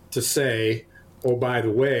to say, oh, by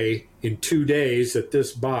the way, in 2 days at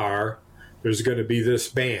this bar, there's going to be this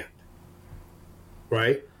band.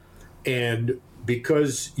 Right? And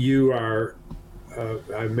because you are,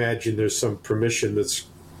 I imagine there's some permission that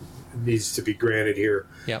needs to be granted here.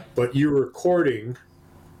 Yeah. But you're recording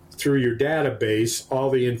through your database all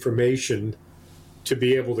the information to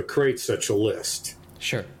be able to create such a list.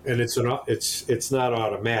 Sure. And it's not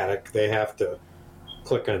automatic. They have to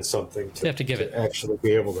click on something to actually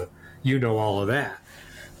be able to, all of that.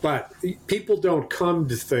 But people don't come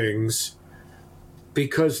to things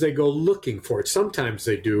because they go looking for it. Sometimes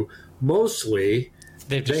they do. Mostly,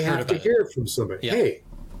 they have to hear from somebody. Yeah.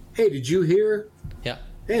 Hey, did you hear? Yeah.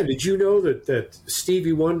 Hey, did you know that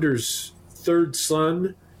Stevie Wonder's third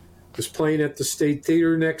son is playing at the State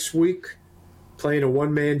Theater next week? Playing a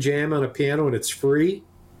one-man jam on a piano, and it's free.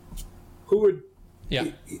 Who would? Yeah.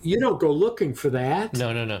 You don't go looking for that.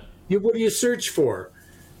 No. What do you search for?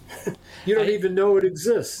 You don't even know it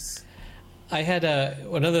exists. I had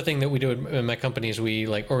another thing that we do in my company is we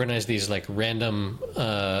like organize these like random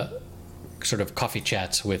sort of coffee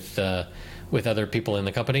chats with other people in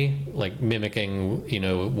the company, like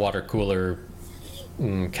mimicking water cooler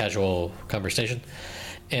casual conversation.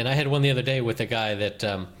 And I had one the other day with a guy that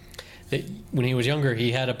when he was younger,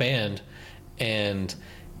 he had a band, and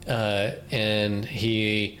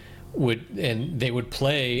they would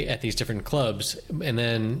play at these different clubs, and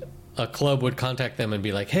then a club would contact them and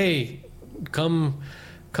be like, "Hey, come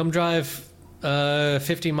drive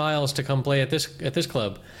 50 miles to come play at this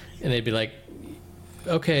club," and they'd be like,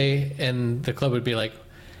 "Okay," and the club would be like,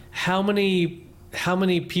 "How many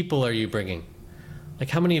people are you bringing? Like,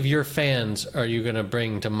 how many of your fans are you going to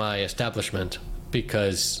bring to my establishment?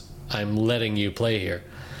 Because I'm letting you play here."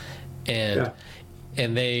 And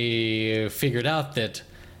they figured out that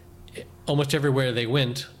almost everywhere they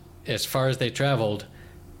went, as far as they traveled,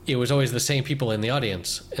 it was always the same people in the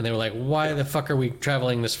audience. And they were like, why the fuck are we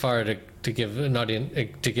traveling this far to give an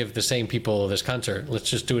audience, to give the same people this concert? Let's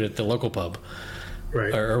just do it at the local pub.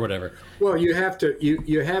 Right. Or whatever. Well, you have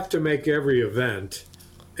to make every event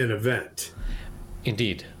an event.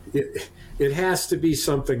 Indeed. It has to be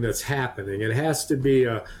something that's happening. It has to be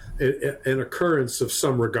an occurrence of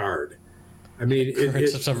some regard. I mean,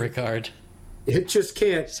 occurrence of some regard. It just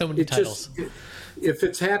can't. So many titles. If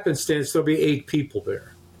it's happenstance, there'll be 8 people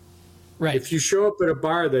there. Right. If you show up at a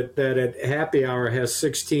bar that at happy hour has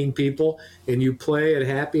 16 people, and you play at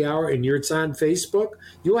happy hour and it's on Facebook,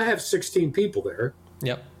 you'll have 16 people there.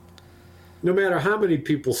 Yep. No matter how many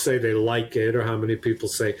people say they like it, or how many people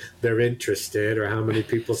say they're interested, or how many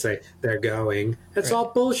people say they're going, that's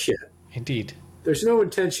all bullshit. Indeed. There's no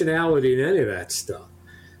intentionality in any of that stuff.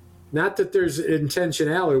 Not that there's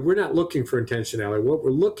intentionality. We're not looking for intentionality. What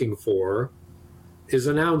we're looking for is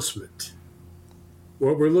announcement.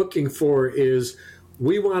 What we're looking for is,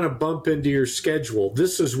 we want to bump into your schedule.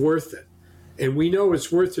 This is worth it. And we know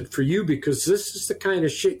it's worth it for you because this is the kind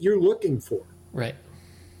of shit you're looking for. Right.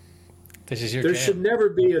 This is your There jam. should never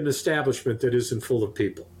be an establishment that isn't full of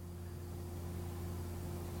people.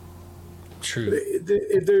 True.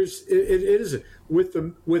 It isn't. With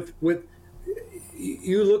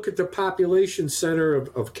you look at the population center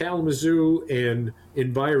of Kalamazoo and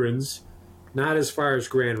environs, not as far as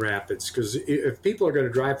Grand Rapids, because if people are going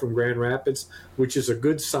to drive from Grand Rapids, which is a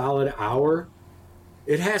good solid hour,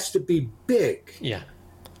 it has to be big. Yeah.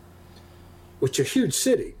 Which is a huge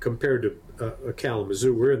city compared to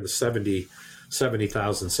Kalamazoo. We're in the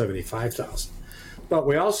 70,000, 75,000. But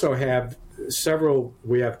we also have several.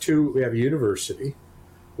 We have a university.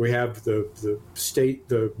 We have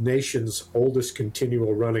the nation's oldest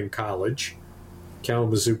continual running college,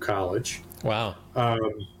 Kalamazoo College. Wow.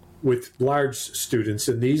 with large students,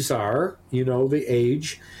 and these are, the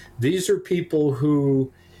age. These are people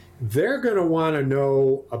who they're going to want to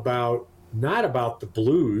know not about the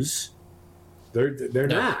blues. They're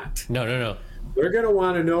not. No. They're going to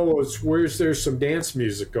want to know where's there some dance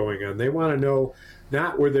music going on. They want to know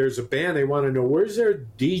not where there's a band. They want to know where's there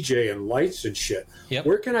DJ and lights and shit. Yep.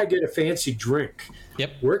 Where can I get a fancy drink?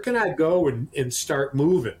 Yep. Where can I go and start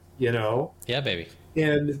moving? Yeah, baby.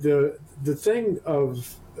 And the thing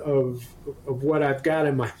of what I've got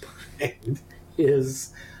in my mind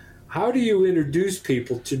is, how do you introduce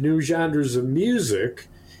people to new genres of music?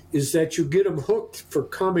 Is that you get them hooked for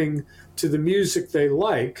coming to the music they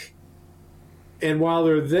like, and while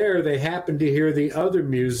they're there, they happen to hear the other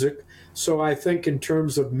music. So I think in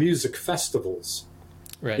terms of music festivals,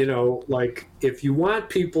 right? Like if you want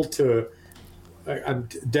people to, I'm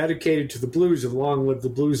dedicated to the blues and long live the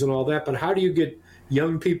blues and all that, but how do you get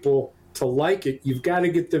young people to like it? You've got to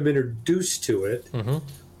get them introduced to it. Mm-hmm.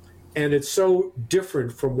 And it's so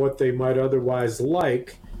different from what they might otherwise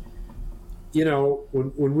like.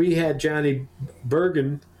 When we had Johnny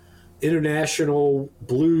Bergen, international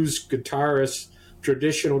blues guitarist,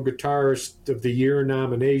 traditional guitarist of the year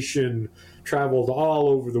nomination, traveled all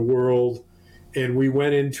over the world, and we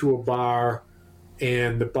went into a bar,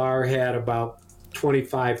 and the bar had about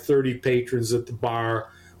 25, 30 patrons at the bar.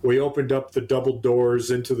 We opened up the double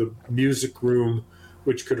doors into the music room,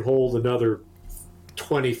 which could hold another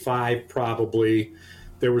 25 probably.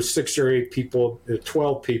 There were 6 or 8 people,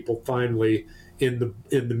 12 people finally in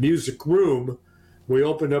the music room. We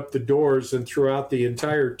opened up the doors, and throughout the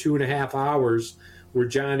entire 2.5 hours where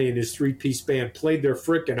Johnny and his 3-piece band played their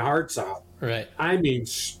frickin' hearts out. Right. I mean,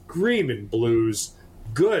 screaming blues,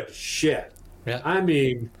 good shit. Yeah. I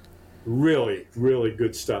mean, really, really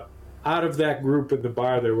good stuff. Out of that group in the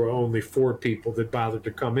bar, there were only 4 people that bothered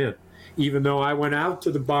to come in, even though I went out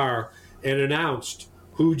to the bar and announced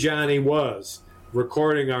who Johnny was,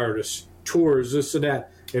 recording artist, tours, this and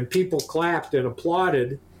that, and people clapped and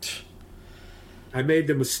applauded. I made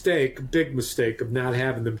the big mistake of not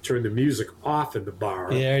having them turn the music off in the bar.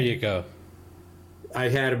 There you go. I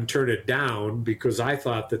had them turn it down because I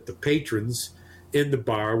thought that the patrons in the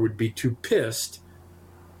bar would be too pissed,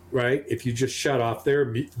 right, if you just shut off their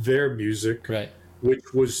music, right,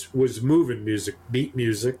 which was moving music, beat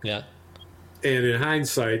music. Yeah. And in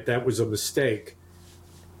hindsight, that was a mistake.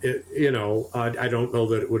 I don't know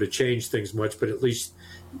that it would have changed things much, but at least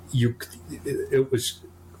it was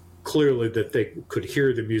clearly that they could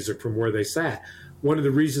hear the music from where they sat. One of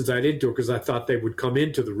the reasons I didn't do it because I thought they would come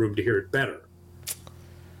into the room to hear it better.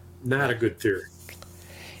 Not a good theory.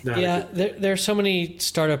 There are so many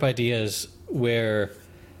startup ideas where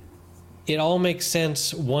it all makes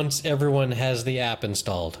sense once everyone has the app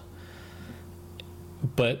installed.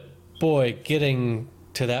 But boy, getting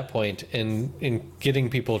to that point and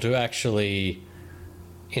getting people to actually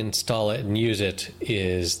install it and use it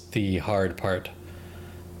is the hard part.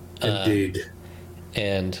 Indeed.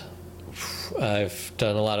 And I've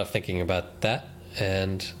done a lot of thinking about that,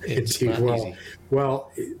 and it's not easy.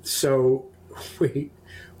 Well, so we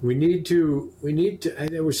need to.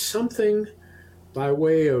 There was something by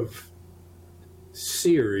way of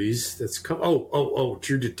series that's come. Oh,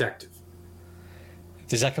 True Detective.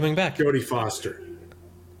 Is that coming back? Jodie Foster.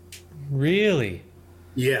 Really?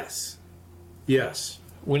 Yes.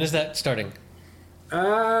 When is that starting?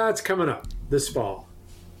 It's coming up this fall.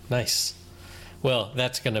 Nice. Well,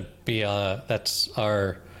 that's going to be that's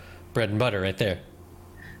our bread and butter right there.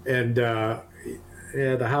 And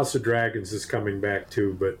the House of Dragons is coming back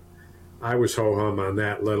too, but I was ho-hum on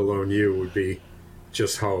that, let alone you would be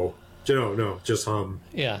just ho. No, just hum.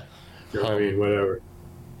 Yeah. I mean, whatever.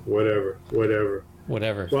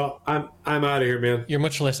 Well, I'm out of here, man. You're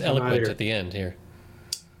much less eloquent at the end here.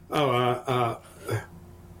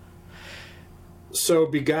 So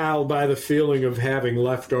beguiled by the feeling of having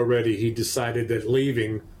left already, he decided that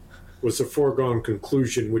leaving was a foregone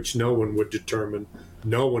conclusion which no one would determine.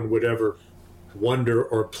 No one would ever wonder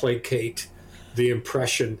or placate the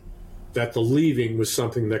impression that the leaving was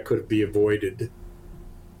something that could be avoided.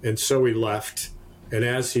 And so he left, and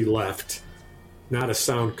as he left, not a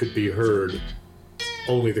sound could be heard,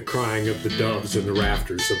 only the crying of the doves in the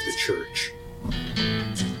rafters of the church.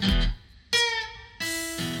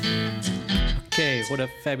 Okay, what a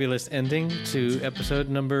fabulous ending to episode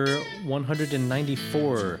number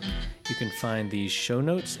 194. You can find the show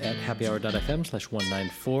notes at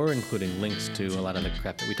happyhour.fm/194, including links to a lot of the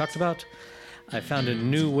crap that we talked about. I found a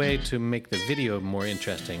new way to make the video more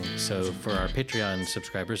interesting. So for our Patreon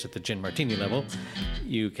subscribers at the Gin Martini level,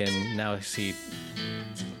 you can now see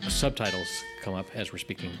subtitles come up as we're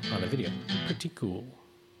speaking on the video. Pretty cool.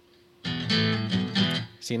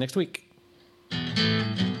 See you next week.